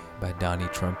Me by Donnie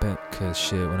Trumpet. Because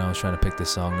shit, when I was trying to pick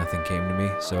this song, nothing came to me.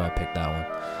 So I picked that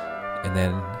one. And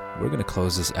then we're going to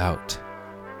close this out.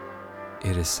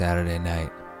 It is Saturday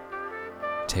night.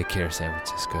 Take care, San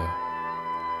Francisco.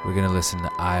 We're going to listen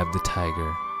to Eye of the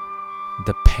Tiger,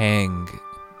 the Pang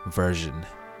version.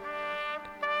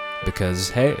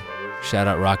 Because, hey, shout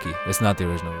out Rocky. It's not the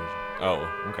original version.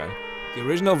 Oh, okay. The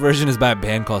original version is by a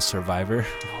band called Survivor.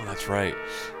 Oh, that's right.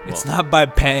 It's not by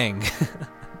Pang.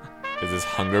 Is this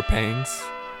Hunger Pangs?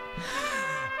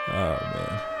 Oh,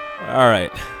 man. All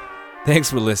right. Thanks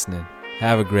for listening.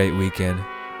 Have a great weekend.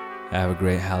 Have a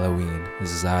great Halloween.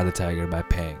 This is Eye of the Tiger by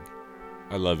Pang.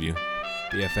 I love you.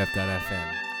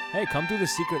 BFF.FM. Hey, come to the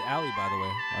Secret Alley, by the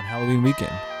way, on Halloween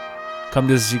weekend. Come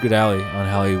to the Secret Alley on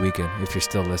Halloween weekend if you're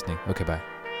still listening. Okay, bye.